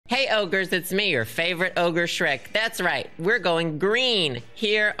Hey ogres, it's me, your favorite ogre Shrek. That's right, we're going green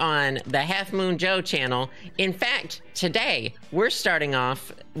here on the Half Moon Joe channel. In fact, today we're starting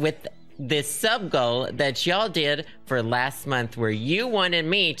off with this sub goal that y'all did for last month, where you wanted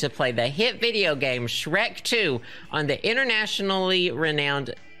me to play the hit video game Shrek 2 on the internationally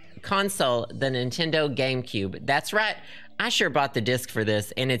renowned console, the Nintendo GameCube. That's right, I sure bought the disc for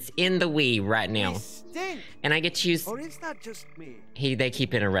this, and it's in the Wii right now. And I get to use... Or is that just me? They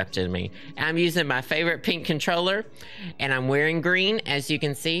keep interrupting me. I'm using my favorite pink controller, and I'm wearing green, as you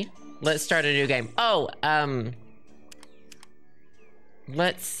can see. Let's start a new game. Oh,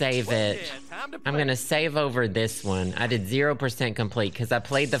 let's save it. I'm gonna save over this one. I did 0% complete because I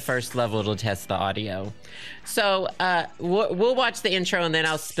played the first level to test the audio. So, we'll watch the intro and then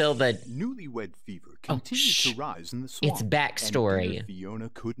I'll spill the... Newlywed fever continues to rise in the swamp. It's backstory. And Fiona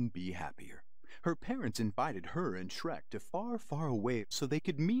couldn't be happier. Her parents invited her and Shrek to far, far away so they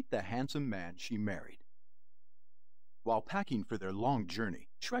could meet the handsome man she married. While packing for their long journey,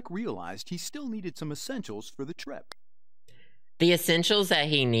 Shrek realized he still needed some essentials for the trip. The essentials that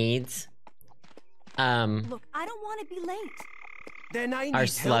he needs, Look, I don't want to be late. Then I need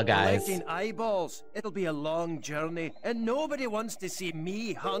help collecting eyeballs. It'll be a long journey, and nobody wants to see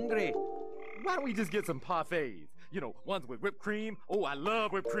me hungry. Why don't we just get some parfaits? You know, ones with whipped cream. Oh, I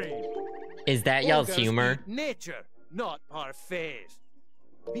love whipped cream. Is that y'all's humor? Nature, not parfaits.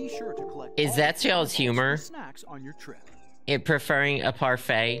 Be sure to collect. Is that y'all's humor? Snacks on your trip. It preferring a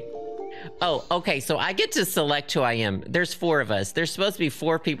parfait. Oh, okay, so I get to select who I am. There's 4 of us. There's supposed to be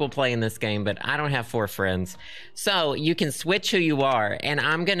 4 people playing this game, but I don't have 4 friends. So you can switch who you are, and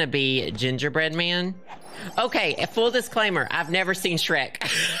I'm gonna be Gingerbread Man. Okay, a full disclaimer, I've never seen Shrek.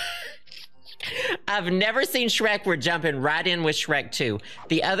 I've never seen Shrek. We're jumping right in with Shrek 2.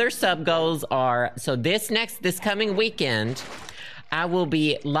 The other sub goals are, so this coming weekend, I will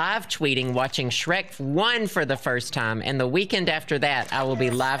be live tweeting watching Shrek 1 for the first time, and the weekend after that, I will be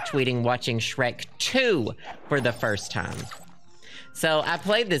live tweeting watching Shrek 2 for the first time. So I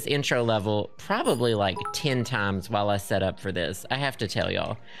played this intro level probably like 10 times while I set up for this. I have to tell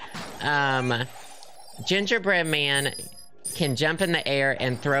y'all. Gingerbread Man can jump in the air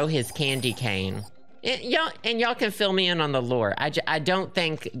and throw his candy cane. Y'all can fill me in on the lore. I don't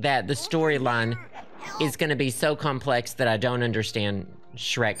think that the storyline is going to be so complex that I don't understand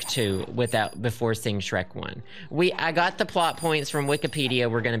Shrek 2 before seeing Shrek 1. I got the plot points from Wikipedia.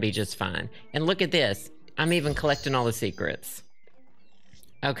 We're going to be just fine. And look at this. I'm even collecting all the secrets.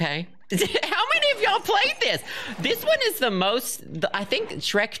 Okay? How many of y'all played this? This one is the most... I think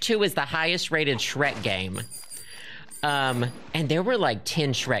Shrek 2 is the highest rated Shrek game. And there were like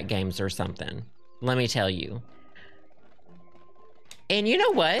 10 Shrek games or something. Let me tell you. And you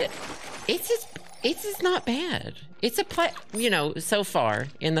know what? It's just not bad. It's so far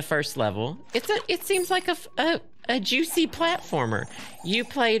in the first level, it seems like a juicy platformer. You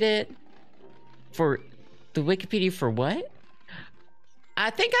played it for the Wikipedia for what? I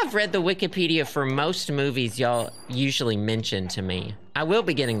think I've read the Wikipedia for most movies y'all usually mention to me. I will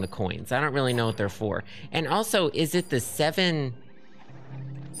be getting the coins. I don't really know what they're for. And also, is it the 7...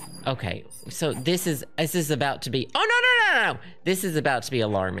 Okay, so this is about to be... Oh, no. This is about to be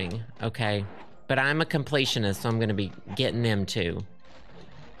alarming, okay? But I'm a completionist, so I'm gonna be getting them too.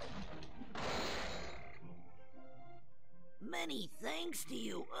 Many thanks to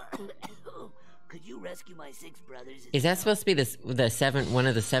you. Could you rescue my 6 brothers? Is that supposed to be one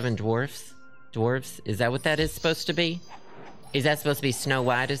of the 7 dwarfs? Dwarves? Is that what that is supposed to be? Is that supposed to be Snow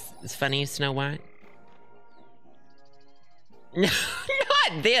White? As funny as Snow White? No,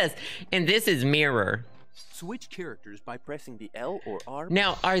 not this. And this is Mirror. Switch characters by pressing the L or R.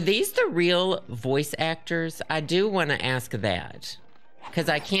 Now, are these the real voice actors? I do want to ask that, because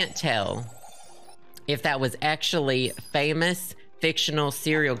I can't tell if that was actually famous fictional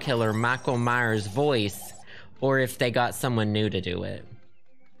serial killer Michael Myers' voice, or if they got someone new to do it.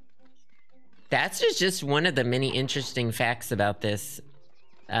 That's just one of the many interesting facts about this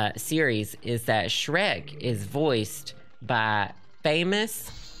series, is that Shrek is voiced by famous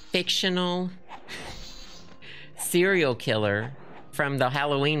fictional serial killer from the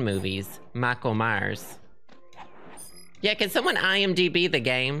Halloween movies, Michael Myers. Yeah, can someone IMDb the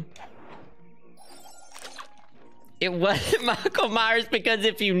game? It wasn't Michael Myers, because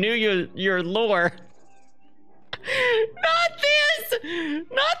if you knew your lore... Not this!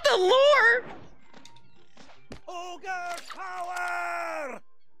 Not the lore! Ogre power!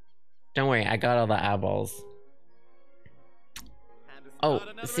 Don't worry, I got all the eyeballs. Oh,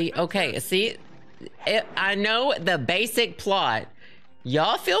 see, okay, see? I know the basic plot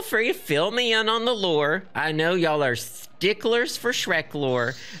Y'all feel free to fill me in on the lore. I know y'all are sticklers for Shrek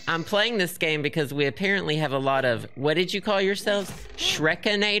lore. I'm playing this game because we apparently have a lot of, what did you call yourselves?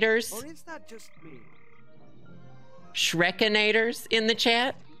 Shrekinators? Or is that just me? Shrekinators in the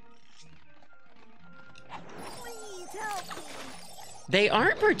chat? Please help me. They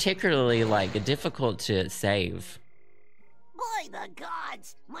aren't particularly, like, difficult to save. By the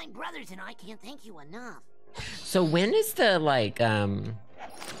gods! My brothers and I can't thank you enough. So when is the,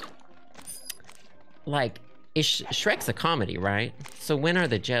 Shrek's a comedy, right? So when are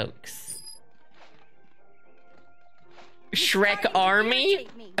the jokes? Shrek Army?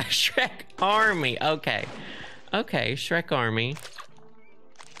 Irritate me. Shrek Army, okay. Okay, Shrek Army.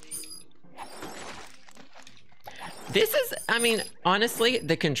 This is, I mean, honestly,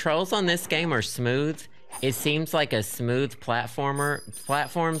 the controls on this game are smooth. It seems like a smooth platformer.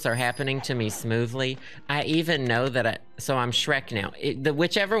 Platforms are happening to me smoothly. I even know that so I'm Shrek now.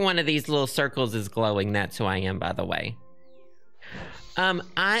 Whichever one of these little circles is glowing, that's who I am, by the way.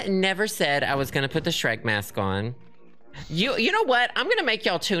 I never said I was gonna put the Shrek mask on. You know what? I'm gonna make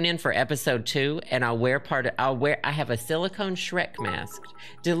y'all tune in for episode 2, and I have a silicone Shrek mask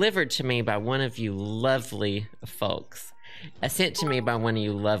delivered to me by one of you lovely folks. Sent to me by one of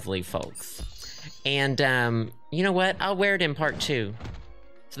you lovely folks. And, you know what? I'll wear it in part 2.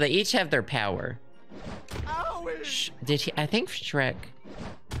 So they each have their power. Did he? I think Shrek.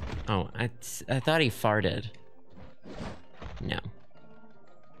 Oh, I thought he farted. No.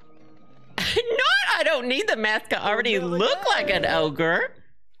 I don't need the mask. I already look like an ogre.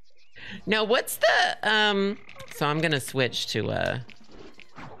 Now, what's the, so I'm gonna switch to,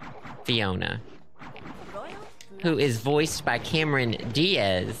 Fiona, who is voiced by Cameron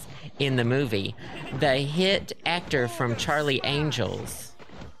Diaz in the movie, the hit actor from Charlie Angels.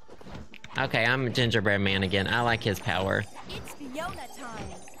 Okay, I'm Gingerbread Man again. I like his power. It's Fiona time.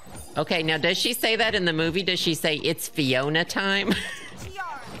 Okay, now does she say that in the movie? Does she say it's Fiona time?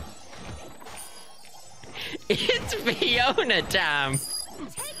 Tiara. It's Fiona time.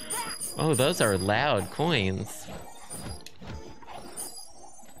 Oh, those are loud coins.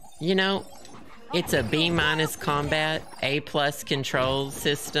 You know, it's a B- combat, A+ control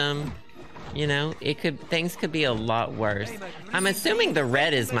system. You know, things could be a lot worse. I'm assuming the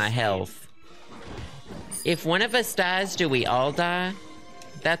red is my health. If one of us dies, do we all die?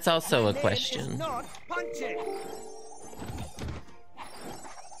 That's also a question.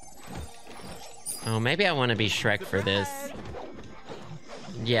 Oh, maybe I want to be Shrek for this.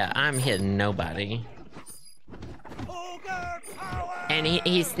 Yeah, I'm hitting nobody. And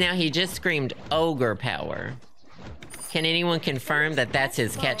he just screamed ogre power. Can anyone confirm that that's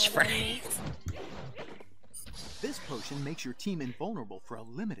his catchphrase? This potion makes your team invulnerable for a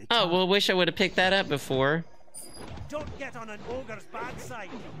limited time. Oh, well, wish I would have picked that up before. Don't get on an ogre's bad side.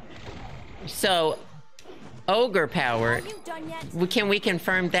 So, ogre power, Are you done yet? can we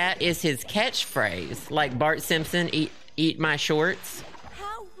confirm that is his catchphrase? Like Bart Simpson, eat my shorts?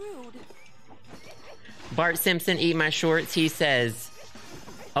 How rude. Bart Simpson, eat my shorts, he says,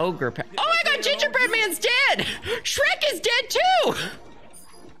 ogre power. Oh my god, Gingerbread Man's dead! Shrek is dead too!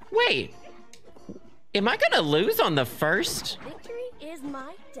 Wait, am I gonna lose on the first? Victory is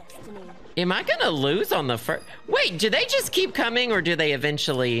my destiny. Am I gonna lose on the first? Wait, do they just keep coming or do they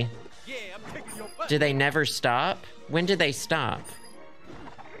eventually? Do they never stop? When do they stop?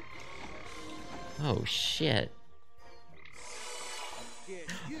 Oh shit.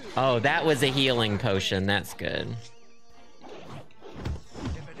 Oh, that was a healing potion. That's good.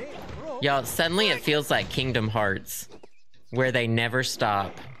 Y'all, suddenly it feels like Kingdom Hearts, where they never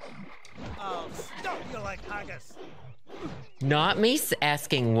stop. I'll stuff you like haggis. Not me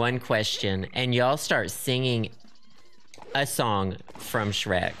asking one question and y'all start singing a song from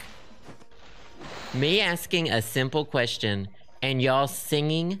Shrek. Me asking a simple question and y'all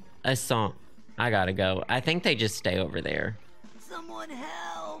singing a song. I gotta go. I think they just stay over there. Someone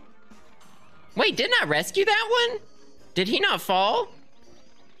help! Wait, didn't I rescue that one? Did he not fall?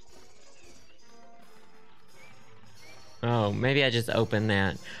 Oh, maybe I just opened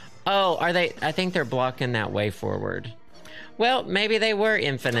that. Oh, are they? I think they're blocking that way forward. Well, maybe they were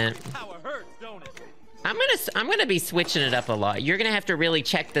infinite. I'm gonna be switching it up a lot. You're gonna have to really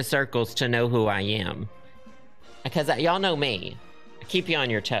check the circles to know who I am, because y'all know me. I keep you on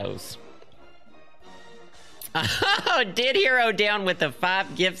your toes. Oh, Did Hero down with the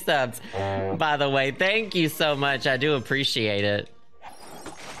 5 gift subs. By the way, thank you so much. I do appreciate it.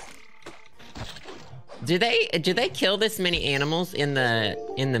 Do they kill this many animals in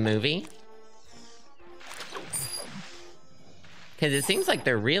the movie? Because it seems like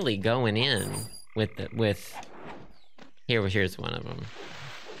they're really going in with Here's one of them.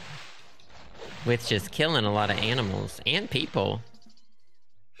 With just killing a lot of animals and people.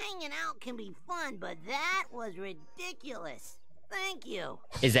 Hanging out can be fun, but that was ridiculous. Thank you.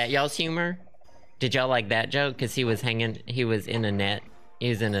 Is that y'all's humor? Did y'all like that joke? Because he was in a net. He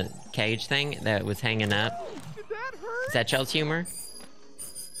was in a cage thing that was hanging up. Did that hurt? Is that y'all's humor?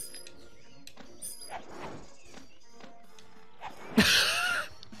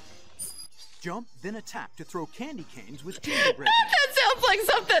 Jump, then attack to throw candy canes with gingerbread man. That sounds like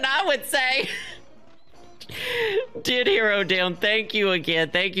something I would say. Did Hero Down, thank you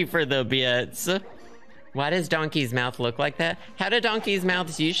again. Thank you for the bits. Why does Donkey's mouth look like that? How do Donkey's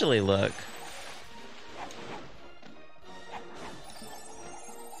mouths usually look?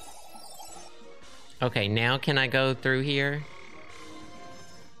 Okay, now can I go through here?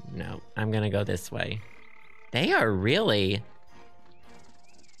 No, I'm gonna go this way. They are really...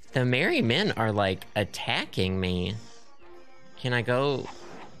 The merry men are, like, attacking me. Can I go...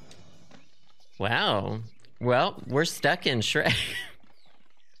 Wow. Well, we're stuck in Shrek.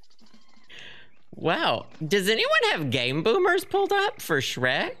 Wow. Does anyone have Game Boomers pulled up for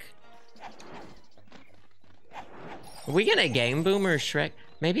Shrek? Are we gonna Game Boomer Shrek?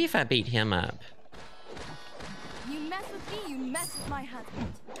 Maybe if I beat him up. You mess with me, you mess with my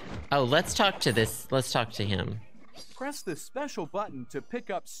husband. Oh, let's talk to this. Let's talk to him. Press the special button to pick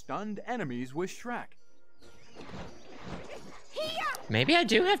up stunned enemies with Shrek. Maybe I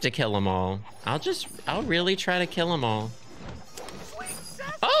do have to kill them all. I'll really try to kill them all.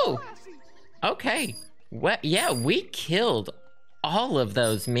 Oh! Okay. What? Yeah, we killed all of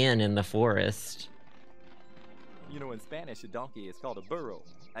those men in the forest. You know, in Spanish, a donkey is called a burro.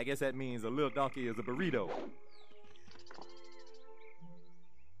 I guess that means a little donkey is a burrito.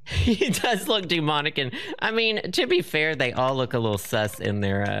 He does look demonic, and I mean, to be fair, they all look a little sus in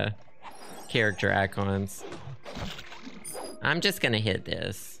their character icons. I'm just gonna hit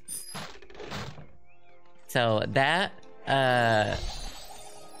this. So that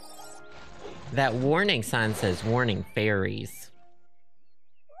warning sign says warning fairies.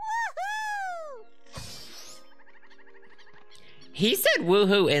 He said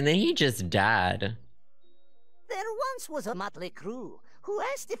woohoo and then he just died. There once was a motley crew who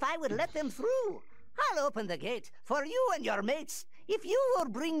asked if I would let them through. I'll open the gate for you and your mates if you will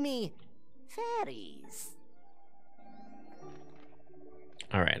bring me fairies.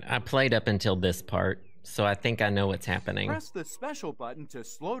 All right, I played up until this part, so I think I know what's happening. Press the special button to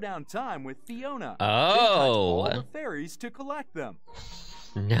slow down time with Fiona. Oh! Then touch all the fairies to collect them.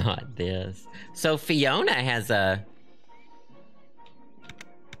 Not this. So Fiona has a...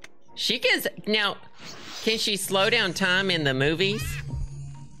 She can... Now, can she slow down time in the movies?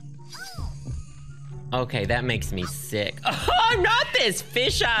 Okay, that makes me sick. Oh, not this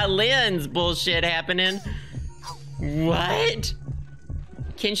fisheye lens bullshit happening. What?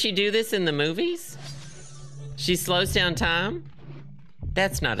 Can she do this in the movies? She slows down time?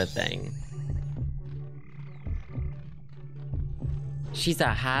 That's not a thing. She's a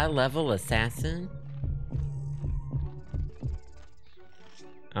high-level assassin?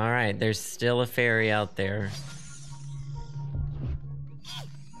 All right, there's still a fairy out there.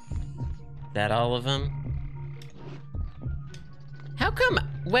 That all of them? How come?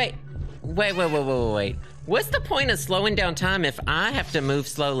 Wait. What's the point of slowing down time if I have to move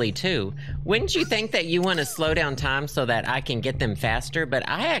slowly too? Wouldn't you think that you want to slow down time so that I can get them faster? But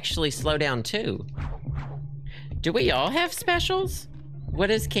I actually slow down too. Do we all have specials? What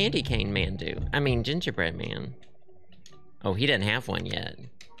does Candy Cane Man do? I mean, Gingerbread Man. Oh, he didn't have one yet.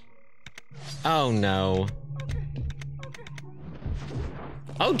 Oh no.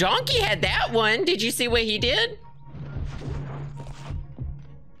 Oh, Donkey had that one. Did you see what he did?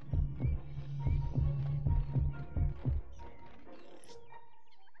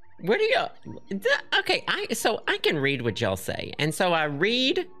 Where do you go? Okay, so I can read what y'all say. And so I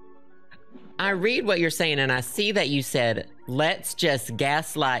read what you're saying, and I see that you said, let's just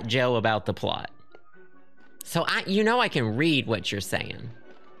gaslight Joe about the plot. So I can read what you're saying.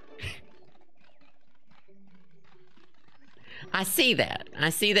 I see that. I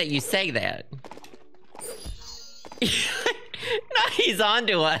see that you say that. No, he's on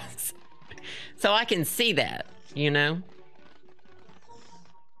to us. So I can see that, you know?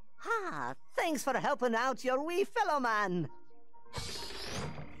 Ah, thanks for helping out your wee fellow man.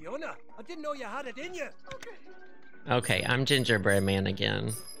 Fiona, I didn't know you had it in you. Okay, I'm Gingerbread Man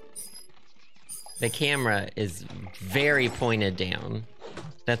again. The camera is very pointed down.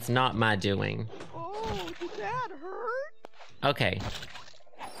 That's not my doing. Oh, did that hurt? Okay.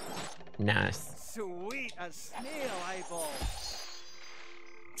 Nice. Sweet as snail eyeballs.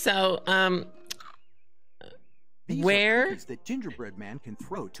 So, These Where? are cookies that Gingerbread Man can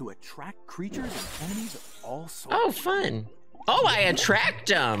throw to attract creatures and enemies of all sorts. Oh, fun. Oh, I attract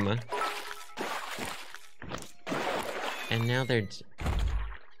them. And now they're...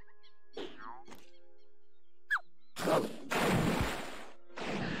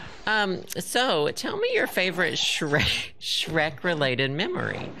 So tell me your favorite Shrek-related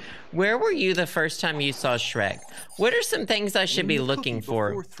memory. Where were you the first time you saw Shrek? What are some things I should be looking for?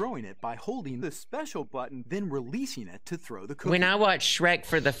 Before throwing it by holding the special button, then releasing it to throw the cookie. When I watched Shrek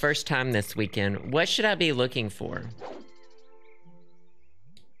for the first time this weekend, what should I be looking for?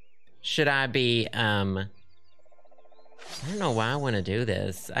 Should I be, I don't know why I want to do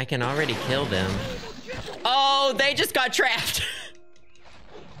this. I can already kill them. Oh, they just got trapped.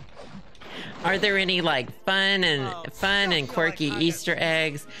 Are there any like fun and quirky Easter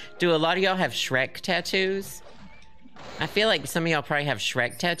eggs? Do a lot of y'all have Shrek tattoos? I feel like some of y'all probably have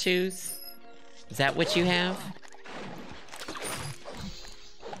Shrek tattoos. Is that what you have?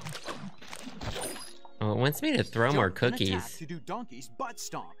 Oh, it wants me to throw more cookies. To do Donkey's butt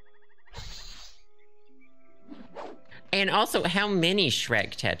stomp. And also, how many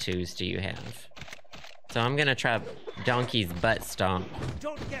Shrek tattoos do you have? So I'm gonna try Donkey's butt stomp.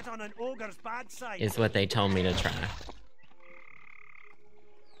 Don't get on an ogre's bad side. Is what they told me to try.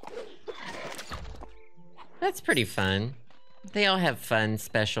 That's pretty fun. They all have fun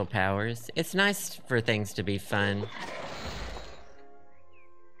special powers. It's nice for things to be fun.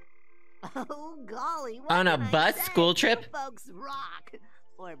 Oh, golly. What On a can I bus say? school trip? You folks rock.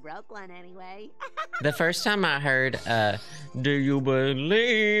 Or broke one anyway. The first time I heard, do you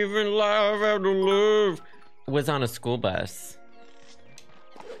believe in love after love? Was on a school bus.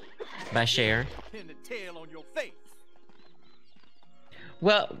 By Cher. Pin the tail on your face.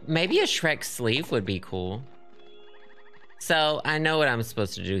 Well, maybe a Shrek sleeve would be cool. So, I know what I'm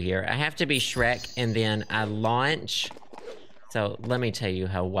supposed to do here. I have to be Shrek, and then I launch. So, let me tell you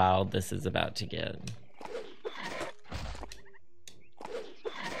how wild this is about to get.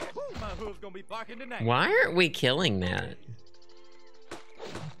 My hoof's gonna be barking tonight. Why aren't we killing that?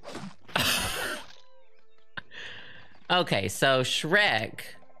 Okay, so Shrek,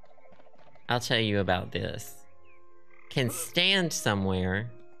 I'll tell you about this, can stand somewhere.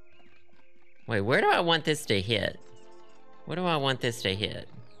 Wait, where do I want this to hit? What do I want this to hit?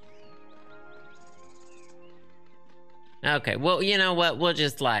 Okay, well, you know what? We'll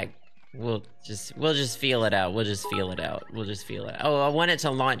just like, we'll just feel it out. We'll just feel it out. We'll just feel it out. Oh, I want it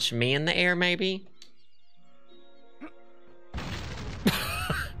to launch me in the air, maybe?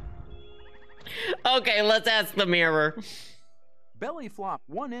 Okay, let's ask the mirror. Belly flop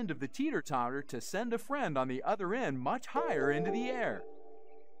one end of the teeter-totter to send a friend on the other end much higher into the air.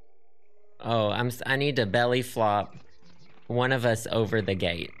 Oh, I need to belly flop one of us over the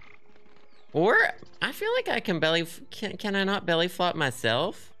gate. Or, I feel like I can can I not belly flop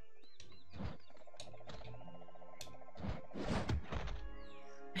myself?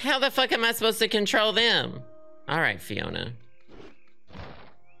 How the fuck am I supposed to control them? All right, Fiona.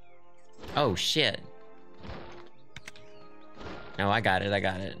 Oh, shit. No, I got it, I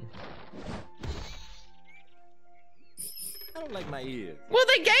got it. I don't like my ears. Well,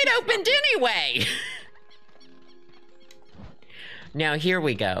 the gate opened anyway! Now, here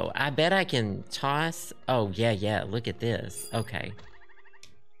we go. I bet I can toss... Oh, yeah, look at this. Okay.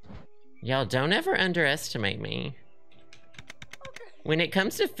 Y'all, don't ever underestimate me. When it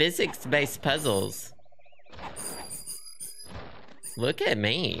comes to physics-based puzzles... Look at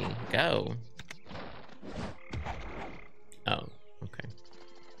me. Go. Oh, okay.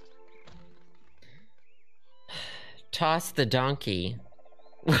 Toss the donkey.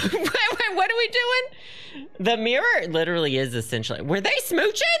 Wait, what are we doing? The mirror literally is essentially... Were they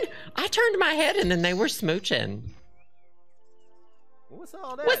smooching? I turned my head and then they were smooching. What's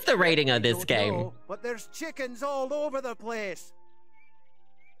all that? What's the rating of this Don't game? know, but there's chickens all over the place.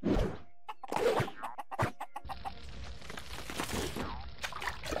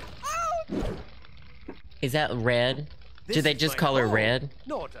 Is that Red? This Do they is just my call her home, Red?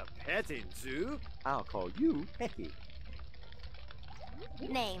 Not a petting zoo. I'll call you Pecky.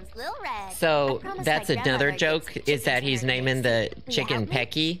 Name's Lil Red. So I promise that's my another grandmother joke, gets is that chickens he's when her naming kids the sleep. chicken Will you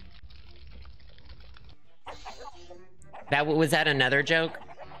help me? Pecky? Was that another joke?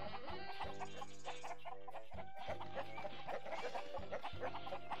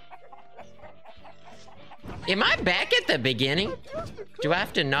 Am I back at the beginning? Do I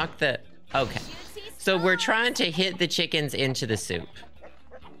have to knock the... Okay. So we're trying to hit the chickens into the soup.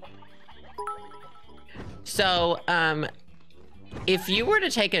 So, if you were to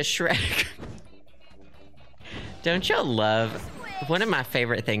take a Shrek... Don't y'all love... One of my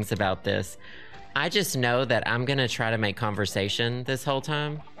favorite things about this. I just know that I'm gonna try to make conversation this whole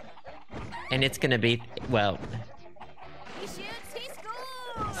time. And it's gonna be, well,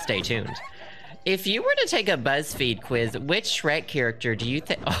 stay tuned. If you were to take a BuzzFeed quiz, which Shrek character do you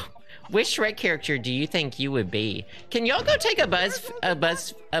think, which Shrek character do you think you would be? Can y'all go take a Buzz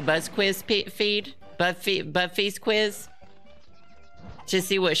quiz feed? BuzzFeed quiz? To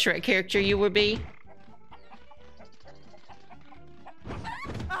see what Shrek character you would be?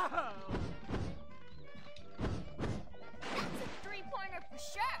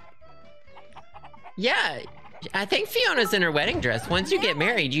 Yeah, I think Fiona's in her wedding dress. Once you get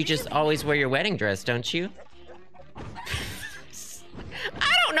married, you just always wear your wedding dress, don't you?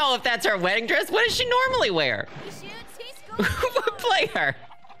 I don't know if that's her wedding dress. What does she normally wear? Who would play her?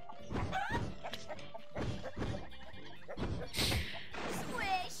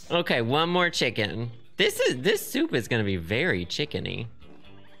 Okay, one more chicken. This soup is gonna be very chickeny.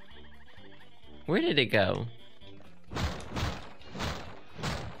 Where did it go?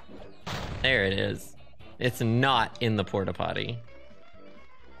 There it is. It's not in the porta potty.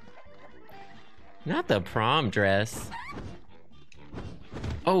 Not the prom dress.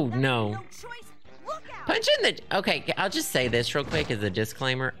 Oh no. Punch in the, okay, I'll just say this real quick as a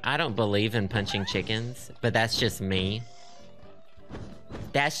disclaimer. I don't believe in punching chickens, but that's just me.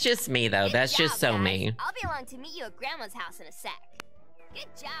 That's just me though. That's just so me. I'll be along to meet you at Grandma's house in a sec. Good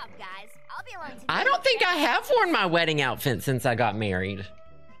job, guys. I'll be along to I don't think I have worn my wedding outfit since I got married.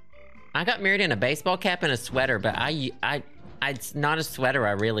 I got married in a baseball cap and a sweater, but it's not a sweater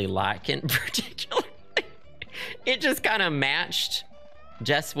I really like in particular. It just kind of matched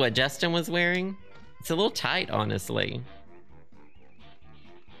just what Justin was wearing. It's a little tight, honestly.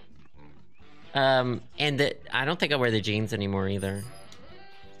 And I don't think I wear the jeans anymore either.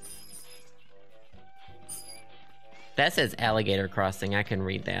 That says alligator crossing. I can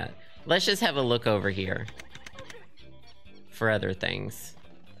read that. Let's just have a look over here for other things.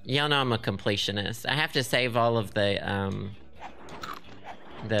 Y'all know I'm a completionist. I have to save all of the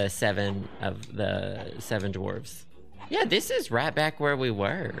seven dwarves. Yeah, this is right back where we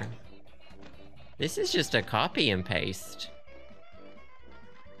were. This is just a copy and paste.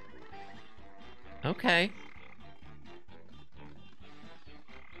 Okay.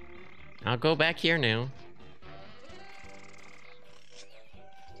 I'll go back here now.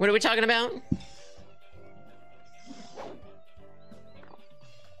 What are we talking about?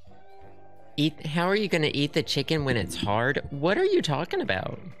 How are you gonna eat the chicken when it's hard? What are you talking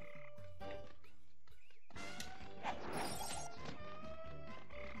about?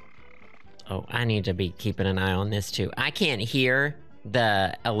 Oh, I need to be keeping an eye on this too. I can't hear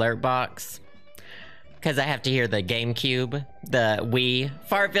the alert box because I have to hear the GameCube, the Wii.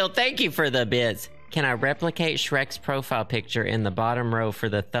 Fartville, thank you for the bits. Can I replicate Shrek's profile picture in the bottom row for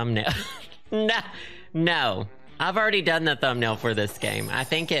the thumbnail? No. I've already done the thumbnail for this game. I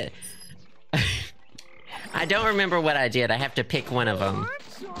think it... I don't remember what I did. I have to pick one of them.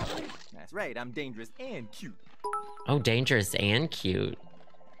 That's right, I'm dangerous and cute. Oh, dangerous and cute.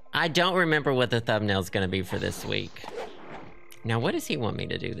 I don't remember what the thumbnail's gonna be for this week. Now, what does he want me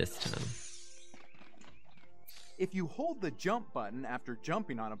to do this time? If you hold the jump button after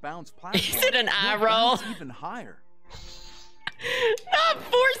jumping on a bounce platform, is it an eye roll? Even higher. Not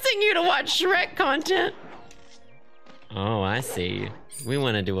forcing you to watch Shrek content. Oh, I see. We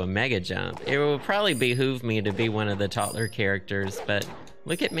want to do a mega jump. It will probably behoove me to be one of the taller characters, but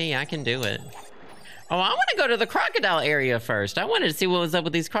look at me, I can do it. Oh, I want to go to the crocodile area first. I wanted to see what was up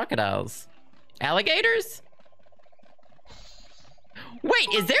with these crocodiles. Alligators? Wait,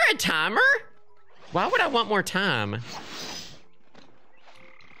 is there a timer? Why would I want more time?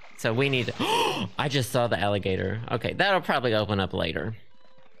 So we need to... I just saw the alligator. Okay, that'll probably open up later.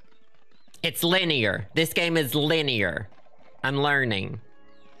 It's linear. This game is linear. I'm learning.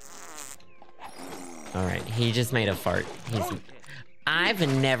 All right, he just made a fart. I've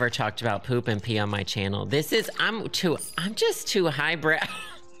never talked about poop and pee on my channel. I'm just too highbrow.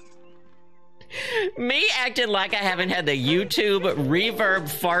 Me acting like I haven't had the YouTube reverb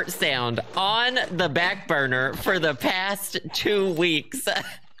fart sound on the back burner for the past 2 weeks.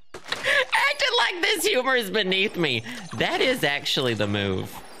 Acting like this humor is beneath me. That is actually the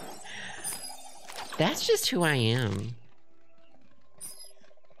move. That's just who I am.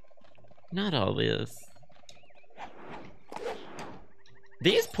 Not all this.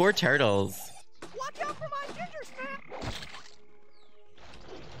 These poor turtles. Watch out for my ginger snap!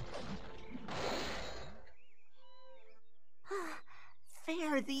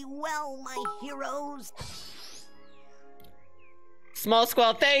 Fare thee well, my heroes. Small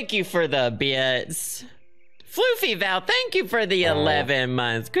Squall, thank you for the bits. Floofy Val, thank you for the 11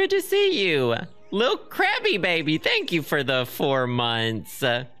 months. Good to see you. Little Krabby Baby, thank you for the 4 months.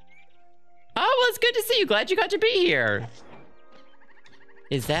 Oh, well, it's good to see you. Glad you got to be here.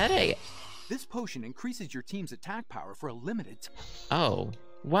 Is that a... This potion increases your team's attack power for a limited time. Oh,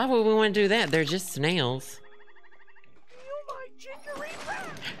 why would we want to do that? They're just snails.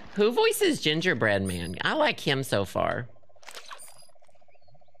 Who voices Gingerbread Man? I like him so far.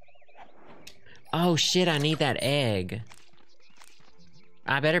 Oh shit, I need that egg.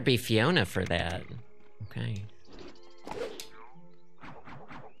 I better be Fiona for that. Okay.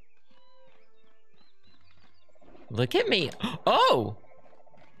 Look at me. Oh!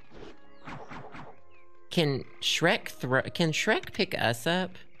 Can Shrek pick us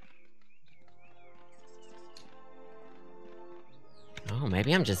up? Oh,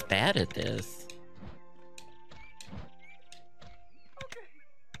 maybe I'm just bad at this.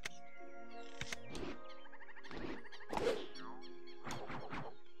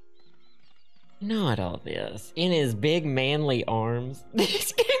 Not all this. In his big manly arms.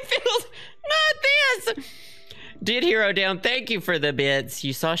 This game feels not this. Did Hero Down, thank you for the bits.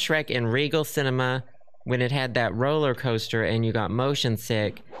 You saw Shrek in Regal Cinema when it had that roller coaster and you got motion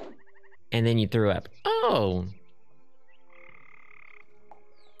sick and then you threw up. Oh.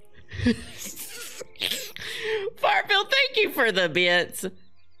 Farfield, thank you for the bits.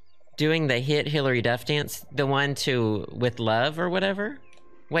 Doing the hit Hillary Duff dance, the one to With Love or whatever?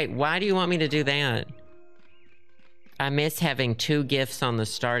 Wait, why do you want me to do that? I miss having 2 gifts on the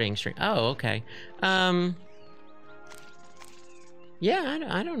starting string. Oh, okay. Yeah,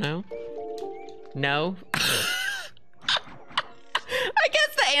 I don't know. No? I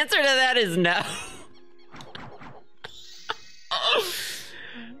guess the answer to that is no.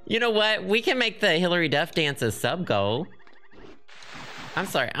 You know what? We can make the Hillary Duff dance a sub-goal. I'm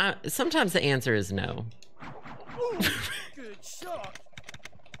sorry. Sometimes the answer is no. Ooh, good shot.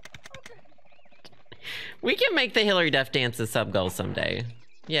 Okay. We can make the Hillary Duff dance a sub-goal someday.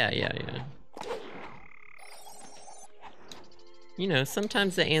 Yeah. You know,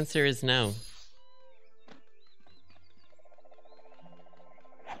 sometimes the answer is no.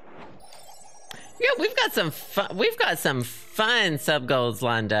 Yeah, we've got some fun sub-goals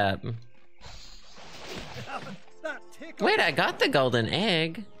lined up. Wait, I got the golden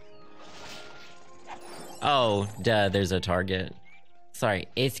egg. Oh, duh, there's a target. Sorry,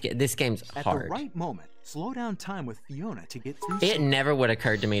 this game's hard. At the right moment, slow down time with Fiona to get through. It never would have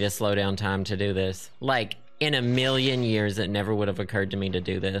occurred to me to slow down time to do this. Like, in a million years, it never would have occurred to me to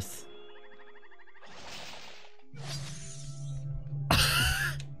do this.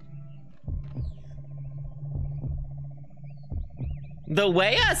 The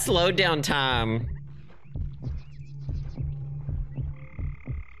way I slowed down time.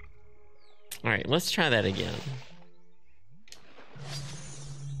 All right, let's try that again.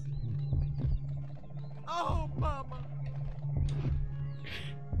 Oh, mama.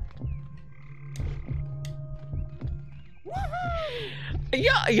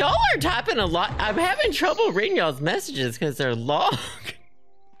 Y'all are typing a lot. I'm having trouble reading y'all's messages because they're long.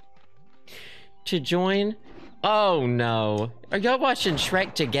 To join. Oh no. Are y'all watching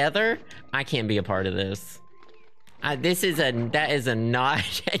Shrek together? I can't be a part of this. That is a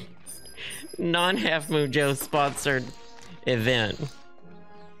not non-Half Moon Joe sponsored event.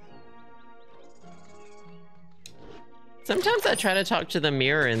 Sometimes I try to talk to the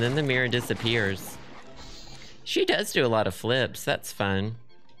mirror and then the mirror disappears. She does do a lot of flips. That's fun.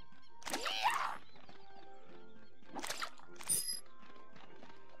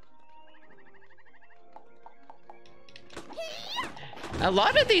 A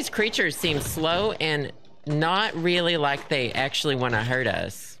lot of these creatures seem slow and not really like they actually want to hurt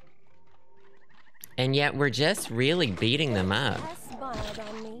us. And yet we're just really beating them up.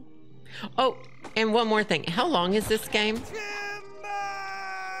 Oh, and one more thing. How long is this game?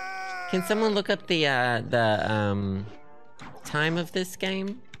 Can someone look up the time of this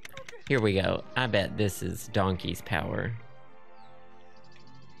game? Here we go. I bet this is Donkey's power.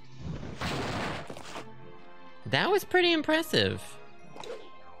 That was pretty impressive.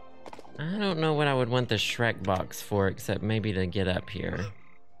 I don't know what I would want the Shrek box for, except maybe to get up here.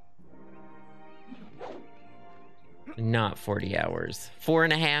 Not 40 hours.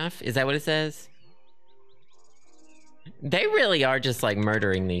 4.5? Is that what it says? They really are just like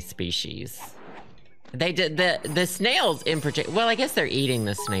murdering these species. They did the snails in particular. Well, I guess they're eating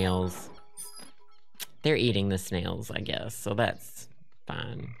the snails. They're eating the snails, I guess. So that's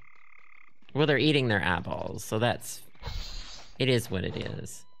fine. Well, they're eating their eyeballs. So that's... It is what it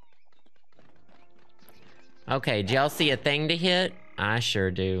is. Okay, do y'all see a thing to hit? I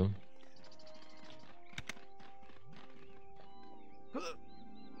sure do.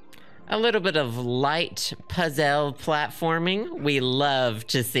 A little bit of light puzzle platforming. We love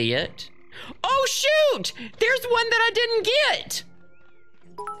to see it. Oh, shoot! There's one that I didn't get!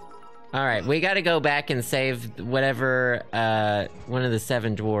 All right, we gotta go back and save whatever, one of the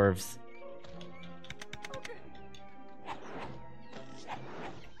 7 dwarves.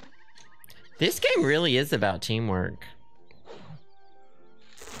 This game really is about teamwork.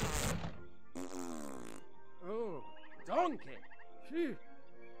 Oh, donkey. Phew.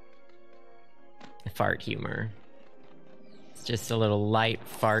 Fart humor. It's just a little light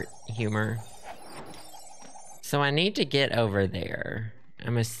fart humor. So I need to get over there.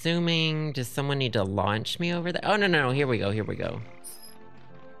 I'm assuming, does someone need to launch me over there? Oh, no, no, here we go, here we go.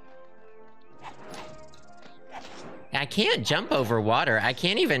 I can't jump over water. I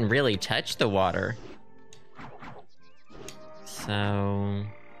can't even really touch the water. So,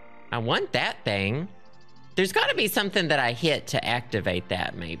 I want that thing. There's gotta be something that I hit to activate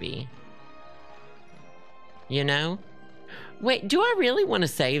that, maybe. You know? Wait, do I really want to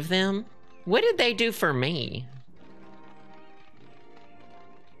save them? What did they do for me?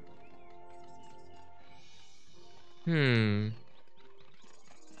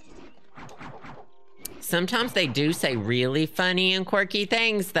 Sometimes they do say really funny and quirky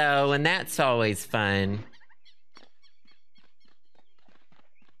things, though, and that's always fun.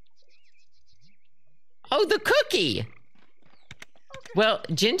 Oh, the cookie! Well,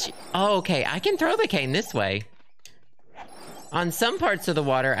 oh, okay, I can throw the cane this way. On some parts of the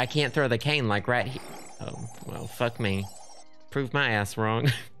water, I can't throw the cane, like right here. Oh, well, fuck me. Prove my ass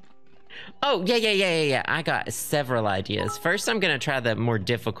wrong. Oh, yeah. I got several ideas. First, I'm gonna try the more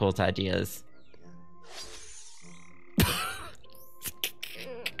difficult ideas.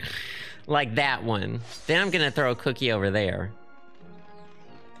 Like that one. Then I'm gonna throw a cookie over there.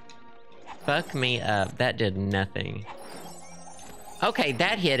 Fuck me up. That did nothing. Okay,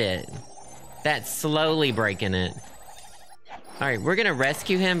 that hit it. That's slowly breaking it. Alright, we're gonna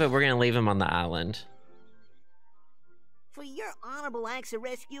rescue him, but we're gonna leave him on the island. For your honorable acts of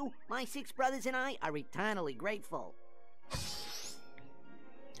rescue, my 6 brothers and I are eternally grateful.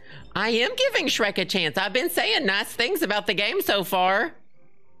 I am giving Shrek a chance. I've been saying nice things about the game so far.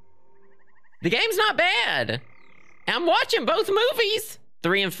 The game's not bad. I'm watching both movies.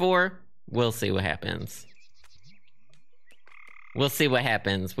 3 and 4, we'll see what happens. We'll see what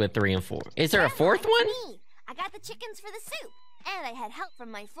happens with 3 and 4. Is there a 4th one? Me. I got the chickens for the soup. And I had help from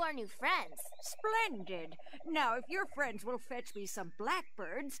my 4 new friends. Splendid. Now, if your friends will fetch me some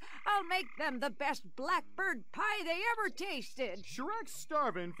blackbirds, I'll make them the best blackbird pie they ever tasted. Shrek's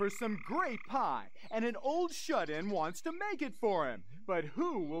starving for some great pie, and an old shut-in wants to make it for him. But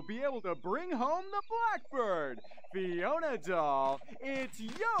who will be able to bring home the blackbird? Fiona doll, it's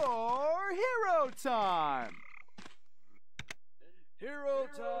your hero time! Hero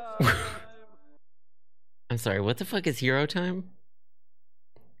time! I'm sorry, what the fuck is hero time?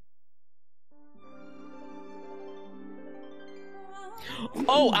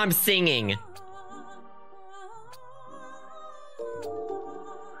 Oh, I'm singing.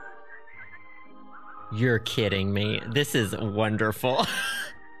 You're kidding me. This is wonderful.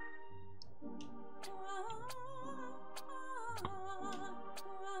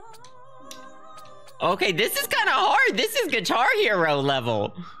 Okay, this is kind of hard. This is Guitar Hero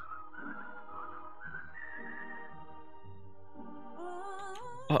level.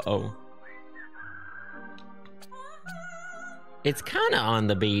 Uh-oh. It's kind of on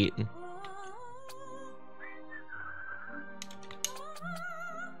the beat.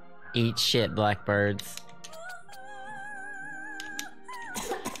 Eat shit, blackbirds.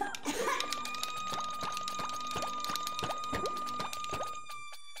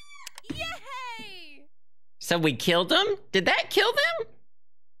 Yay! So we killed them? Did that kill them?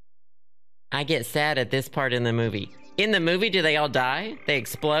 I get sad at this part in the movie. In the movie, do they all die? They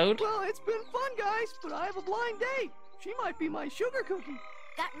explode? Well, it's been fun, guys, but I have a blind date. She might be my sugar cookie.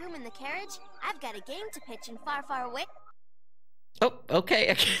 Got room in the carriage? I've got a game to pitch in far, far away. Oh, okay,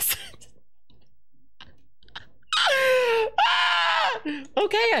 I guess.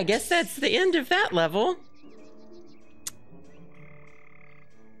 Okay, I guess that's the end of that level.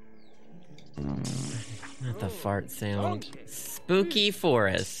 Not the fart sound. Spooky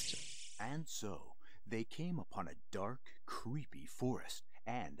forest. And so, they came upon a dark, creepy forest,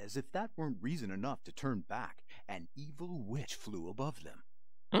 and as if that weren't reason enough to turn back, an evil witch flew above them.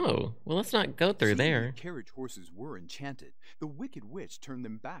 Oh, well, let's not go through there. The carriage horses were enchanted. The wicked witch turned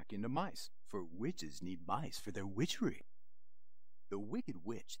them back into mice, for witches need mice for their witchery. The wicked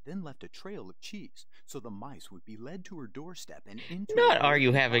witch then left a trail of cheese, so the mice would be led to her doorstep and into Not are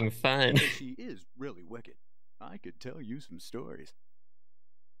you having fun? She is really wicked. I could tell you some stories.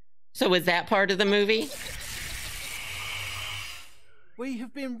 So was that part of the movie? We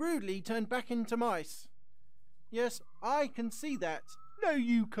have been rudely turned back into mice. Yes, I can see that. No,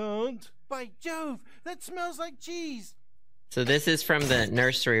 you can't. By Jove, that smells like cheese. So this is from the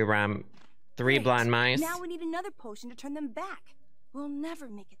nursery rhyme, Three Blind Mice. Now we need another potion to turn them back. We'll never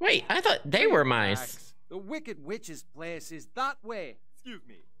make it. Wait, I thought they were mice. The Wicked Witch's place is that way. Excuse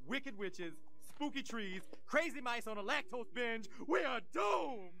me. Wicked witches, spooky trees, crazy mice on a lactose binge. We are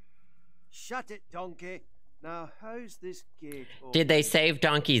doomed. Shut it, donkey. Now, how's this gate open? Did they save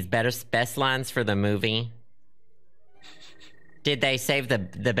Donkey's best lines for the movie? Did they save the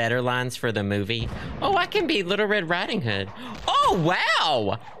better lines for the movie? Oh, I can be Little Red Riding Hood. Oh,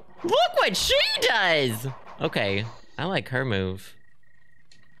 wow! Look what she does! Okay, I like her move.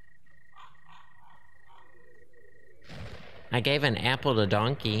 I gave an apple to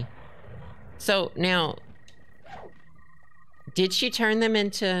Donkey. So, now... Did she turn them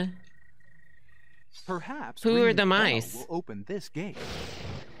into... Perhaps who are the bell mice? Will open this gate.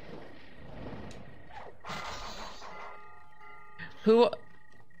 Who?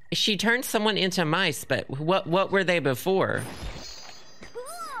 She turned someone into mice, but what were they before?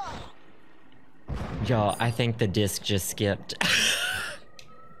 Y'all, I think the disc just skipped.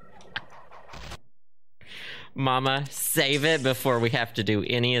 Mama, save it before we have to do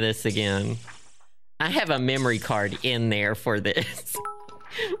any of this again. I have a memory card in there for this.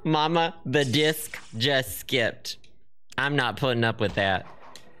 Mama, the disc just skipped. I'm not putting up with that.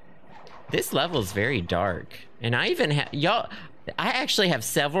 This level's very dark. And I even have, y'all, I actually have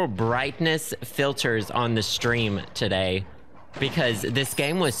several brightness filters on the stream today because this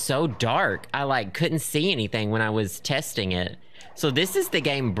game was so dark. I like couldn't see anything when I was testing it. So this is the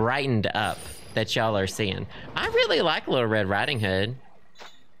game brightened up that y'all are seeing. I really like Little Red Riding Hood.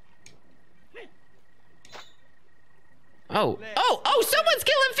 Oh, someone's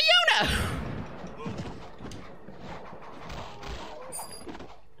killing Fiona!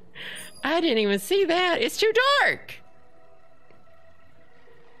 I didn't even see that. It's too dark.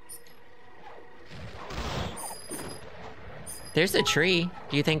 There's a tree.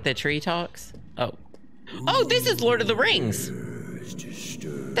 Do you think the tree talks? Oh. Oh, this is Lord of the Rings.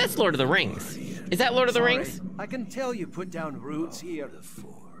 That's Lord of the Rings. Is that Lord of the Rings? I can tell you put down roots here.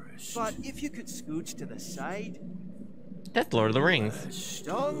 But if you could scooch to the side... That's Lord of the Rings.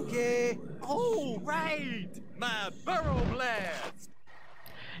 Donkey! Oh, right! My burrow blast!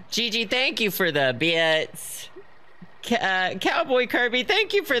 Gigi, thank you for the bits. Cowboy Kirby,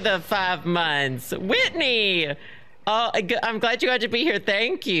 thank you for the 5 months. Whitney! Oh, I'm glad you got to be here.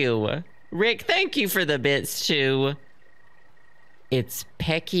 Thank you. Rick, thank you for the bits, too. It's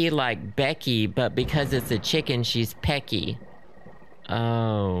pecky like Becky, but because it's a chicken, she's pecky.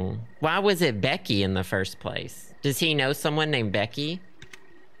 Oh. Why was it Becky in the first place? Does he know someone named Becky?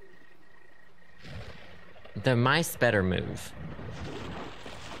 The mice better move.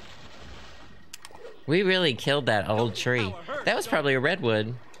 We really killed that old tree. That was probably a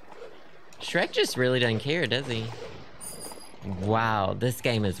redwood. Shrek just really doesn't care, does he? Wow, this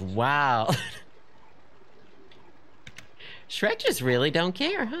game is wild. Shrek just really don't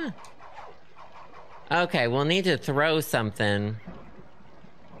care, huh? Okay, we'll need to throw something.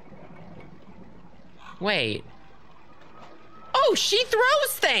 Wait. Oh, she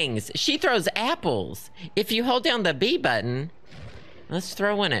throws things! She throws apples. If you hold down the B button... Let's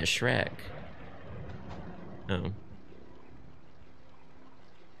throw one at Shrek. Oh.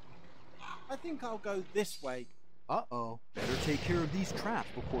 I think I'll go this way. Uh-oh. Better take care of these traps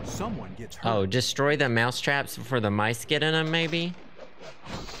before someone gets hurt. Oh, destroy the mouse traps before the mice get in them, maybe? You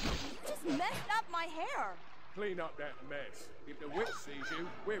just messed up my hair. Clean up that mess. If the witch sees you,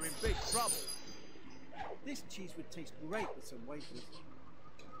 we're in big trouble. This cheese would taste great with some wafers.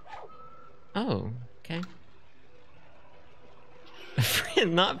 Oh, okay.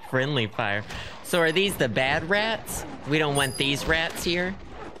 Not friendly fire. So are these the bad rats? We don't want these rats here?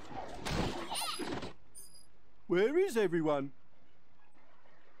 Where is everyone?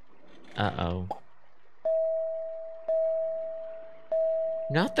 Uh-oh.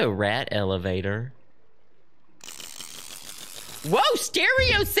 Not the rat elevator. Whoa,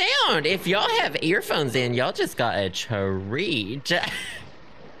 stereo sound! If y'all have earphones in, y'all just got a treat.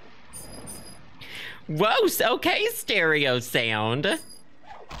 Whoa, okay, stereo sound. I'd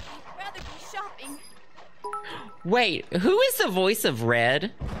rather be shopping. Wait, who is the voice of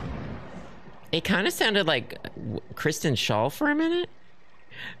Red? It kind of sounded like Kristen Shaw for a minute.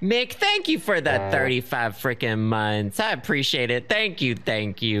 Mick, thank you for the 35 freaking months. I appreciate it. Thank you,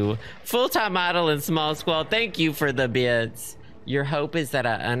 thank you. Full-time idol and small squall, thank you for the bits. Your hope is that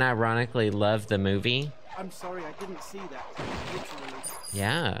I unironically love the movie? I'm sorry, I didn't see that. Literally.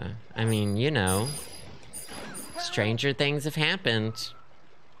 Yeah, I mean, you know, stranger things have happened.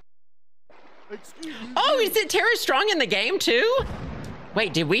 Oh, is it Tara Strong in the game too?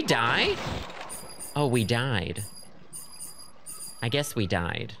 Wait, did we die? Oh, we died. I guess we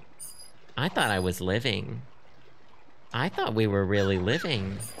died. I thought I was living. I thought we were really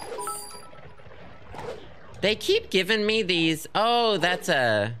living. They keep giving me these. Oh, that's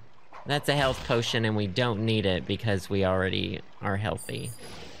a health potion and we don't need it because we already are healthy.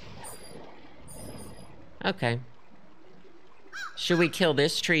 Okay. Should we kill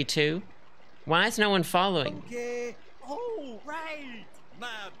this tree too? Why is no one following? Okay. Oh, right.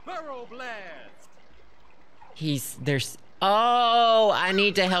 My burrow blast. There's. Oh, I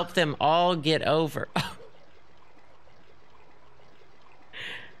need to help them all get over. Oh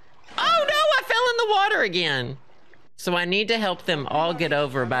no, I fell in the water again. So I need to help them all get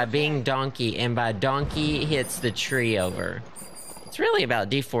over by being donkey, and by donkey hits the tree over. It's really about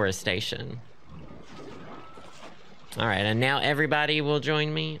deforestation. All right, and now everybody will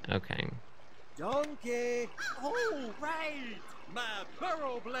join me? Okay. Donkey. Oh, right. My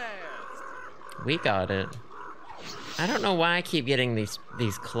burrow blast. We got it. I don't know why I keep getting these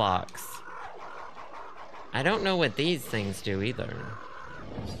clocks. I don't know what these things do either.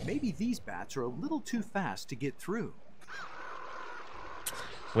 Maybe these bats are a little too fast to get through.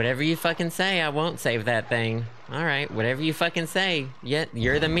 Whatever you fucking say, I won't save that thing. All right, whatever you fucking say. Yet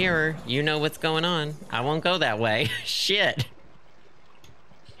you're the mirror. You know what's going on. I won't go that way. Shit.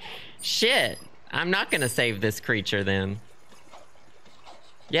 Shit. I'm not gonna save this creature then.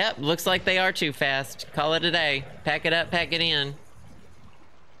 Yep, looks like they are too fast. Call it a day. Pack it up, pack it in.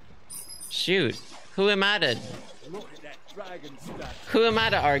 Shoot. Who am I to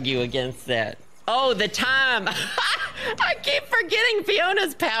argue against that? Oh, the time. I keep forgetting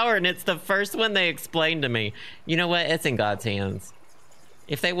Fiona's power, and it's the first one they explained to me. You know what? It's in God's hands.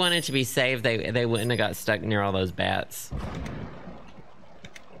 If they wanted to be saved, they wouldn't have got stuck near all those bats.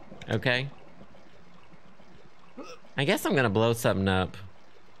 Okay? I guess I'm gonna blow something up.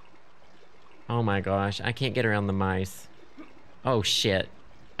 Oh my gosh, I can't get around the mice. Oh shit.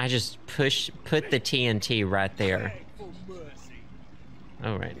 I just put the TNT right there.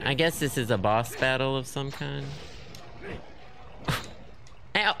 Alright, I guess this is a boss battle of some kind.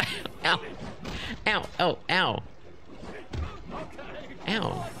 Ow, ow, ow, oh, ow.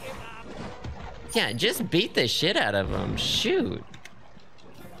 Ow. Yeah, just beat the shit out of them. Shoot.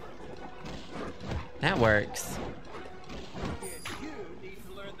 That works.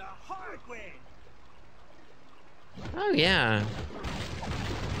 Oh, yeah.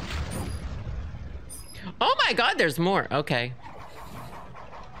 Oh my god, there's more. Okay.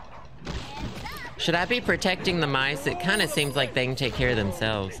 Should I be protecting the mice? It kind of seems like they can take care of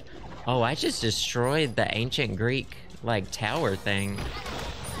themselves. Oh, I just destroyed the ancient Greek, like, tower thing.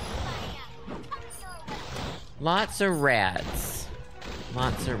 Lots of rats.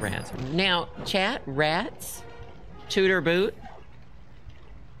 Lots of rats. Now, chat, rats? Tudor boot?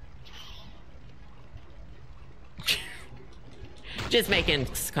 Just making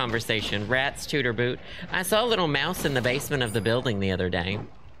conversation. Rats, Tudor boot. I saw a little mouse in the basement of the building the other day.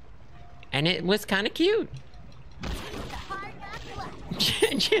 And it was kind of cute.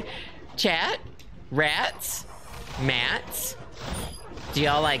 Chat? Rats? Mats? Do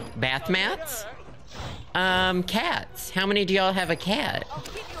y'all like bath mats? Cats. How many do y'all have a cat?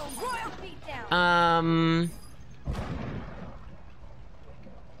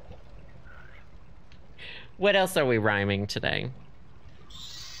 What else are we rhyming today?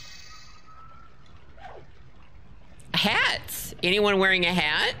 Hats. Anyone wearing a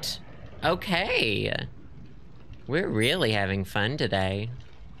hat? Okay. We're really having fun today.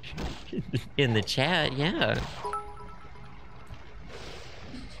 In the chat, yeah.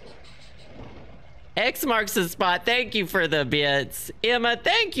 X marks the spot. Thank you for the bits. Emma,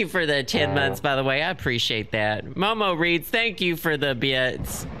 thank you for the 10 months, by the way. I appreciate that. Momo reads, thank you for the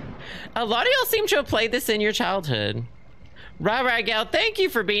bits. A lot of y'all seem to have played this in your childhood. Right, Gal, thank you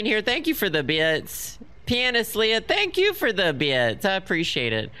for being here. Thank you for the bits. Pianist Leah, thank you for the bits. I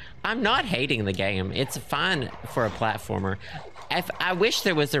appreciate it. I'm not hating the game. It's fine for a platformer. I wish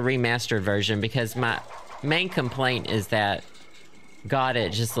there was a remastered version because my main complaint is that, God,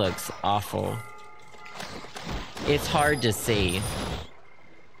 it just looks awful. It's hard to see.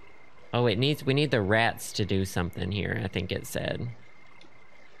 Oh, we need the rats to do something here, I think it said.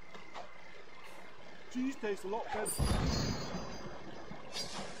 Cheese tastes a lot better.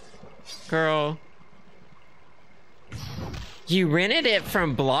 Girl. You rented it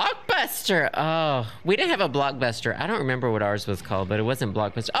from Blockbuster. Oh, we didn't have a Blockbuster. I don't remember what ours was called, but it wasn't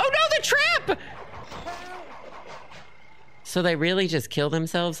Blockbuster. Oh no, the trap! So they really just kill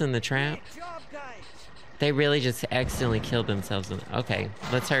themselves in the trap? They really just accidentally killed themselves in... Okay,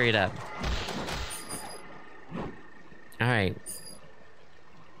 let's hurry it up. Alright.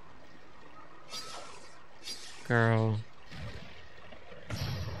 Girl.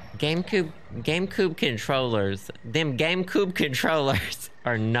 GameCube controllers. Them GameCube controllers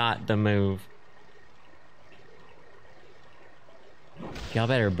are not the move. Y'all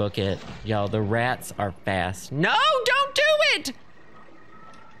better book it. Y'all, the rats are fast. No, don't do it!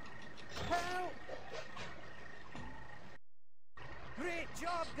 Great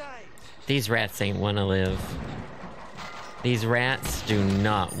job, guys. These rats ain't wanna live. These rats do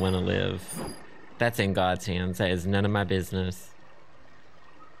not wanna live. That's in God's hands. That is none of my business.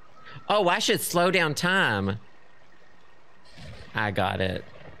 Oh, I should slow down time. I got it.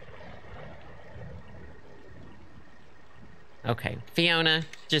 Okay, Fiona,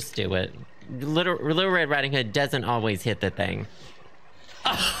 just do it. Little Red Riding Hood doesn't always hit the thing.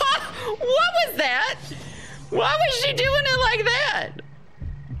 What was that? Why was she doing it like that?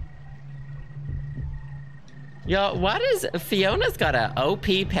 Y'all, why does Fiona's got a OP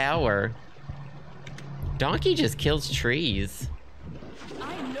power? Donkey just kills trees.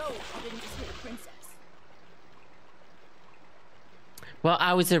 I know I didn't just hit a princess. Well,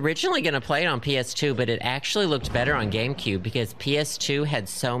 I was originally going to play it on PS2, but it actually looked better on GameCube because PS2 had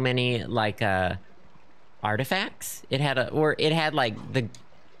so many, like, artifacts. It had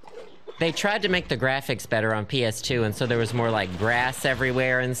they tried to make the graphics better on PS2, and so there was more, like, grass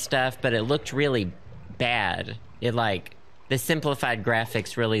everywhere and stuff, but it looked really bad. It, like, the simplified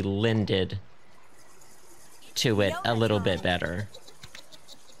graphics really lended to it a little bit better.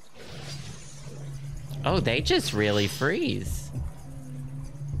 Oh, they just really freeze.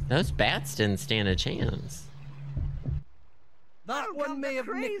 Those bats didn't stand a chance. That one may have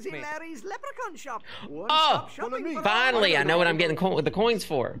nicked Crazy me. Larry's leprechaun shop. Oh, finally, I know what I'm getting the coins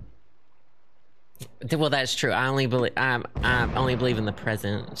for. Well, that's true. I only believe in the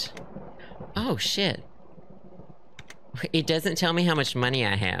present. Oh shit! It doesn't tell me how much money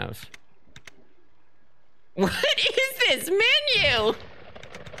I have. What is this menu?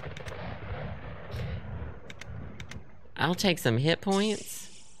 I'll take some hit points.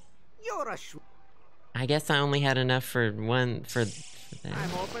 You're a I guess I only had enough for one for that.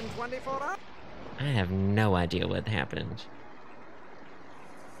 I'm open 24 hours. I have no idea what happened.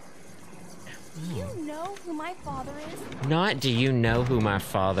 Do you know who my father is? Not do you know who my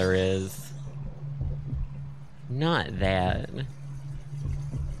father is? Not that.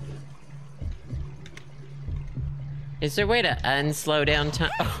 Is there a way to unslow down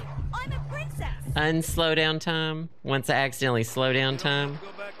time? Oh. I'm a princess. Unslow down time? Once I accidentally slow down time?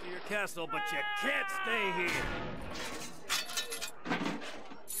 Go back to your castle, but you can't stay here.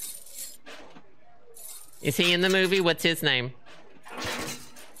 Is he in the movie? What's his name?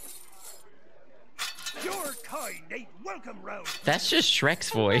 Your kind ain't welcome round. That's just Shrek's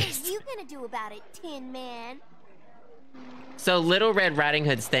voice. What are you gonna do about it, Tin Man? So Little Red Riding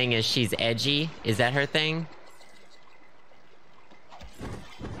Hood's thing is she's edgy. Is that her thing?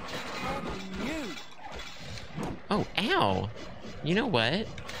 Oh, ow. You know what?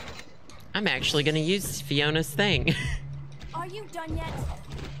 I'm actually gonna use Fiona's thing. Are you done yet?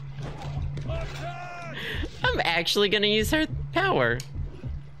 I'm actually gonna use her power.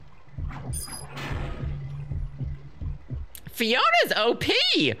 Fiona's OP!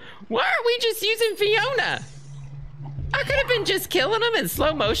 Why are we just using Fiona? I could have been just killing him in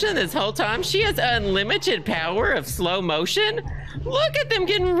slow motion this whole time. She has unlimited power of slow motion. Look at them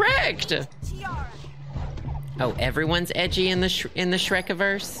getting wrecked. Oh, everyone's edgy in the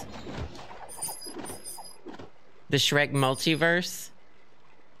Shrekiverse? The Shrek multiverse?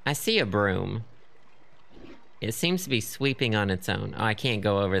 I see a broom. It seems to be sweeping on its own. Oh, I can't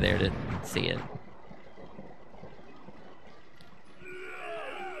go over there to see it.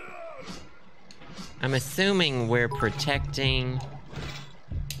 I'm assuming we're protecting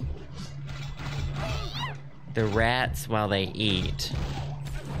the rats while they eat.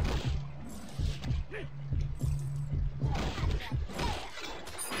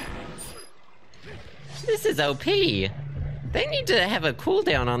 This is OP. They need to have a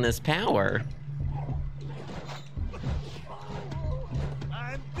cooldown on this power.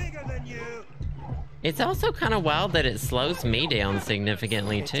 I'm bigger than you. It's also kind of wild that it slows me down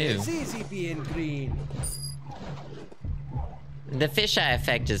significantly too. It's easy being green. The fisheye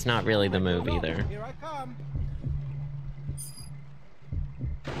effect is not really the move either. Here I come.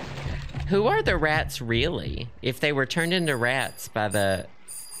 Who are the rats really? If they were turned into rats by the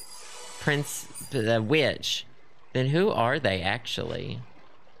witch, then who are they actually?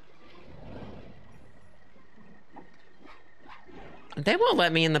 They won't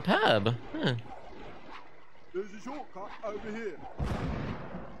let me in the pub. Huh. There's a shortcut over here.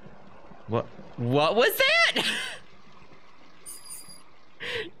 What was that?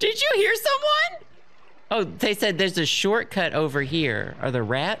 Did you hear someone? Oh, they said there's a shortcut over here. Are the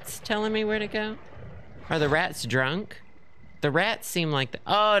rats telling me where to go? Are the rats drunk? The rats seem like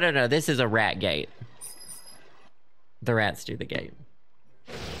oh, no, this is a rat gate. The rats do the gate.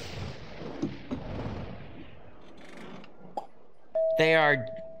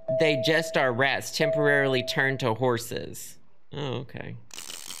 They just are rats temporarily turned to horses. Oh, okay.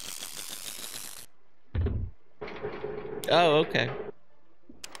 Oh, okay.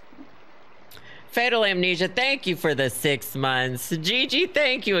 Fatal Amnesia, thank you for the 6 months. Gigi,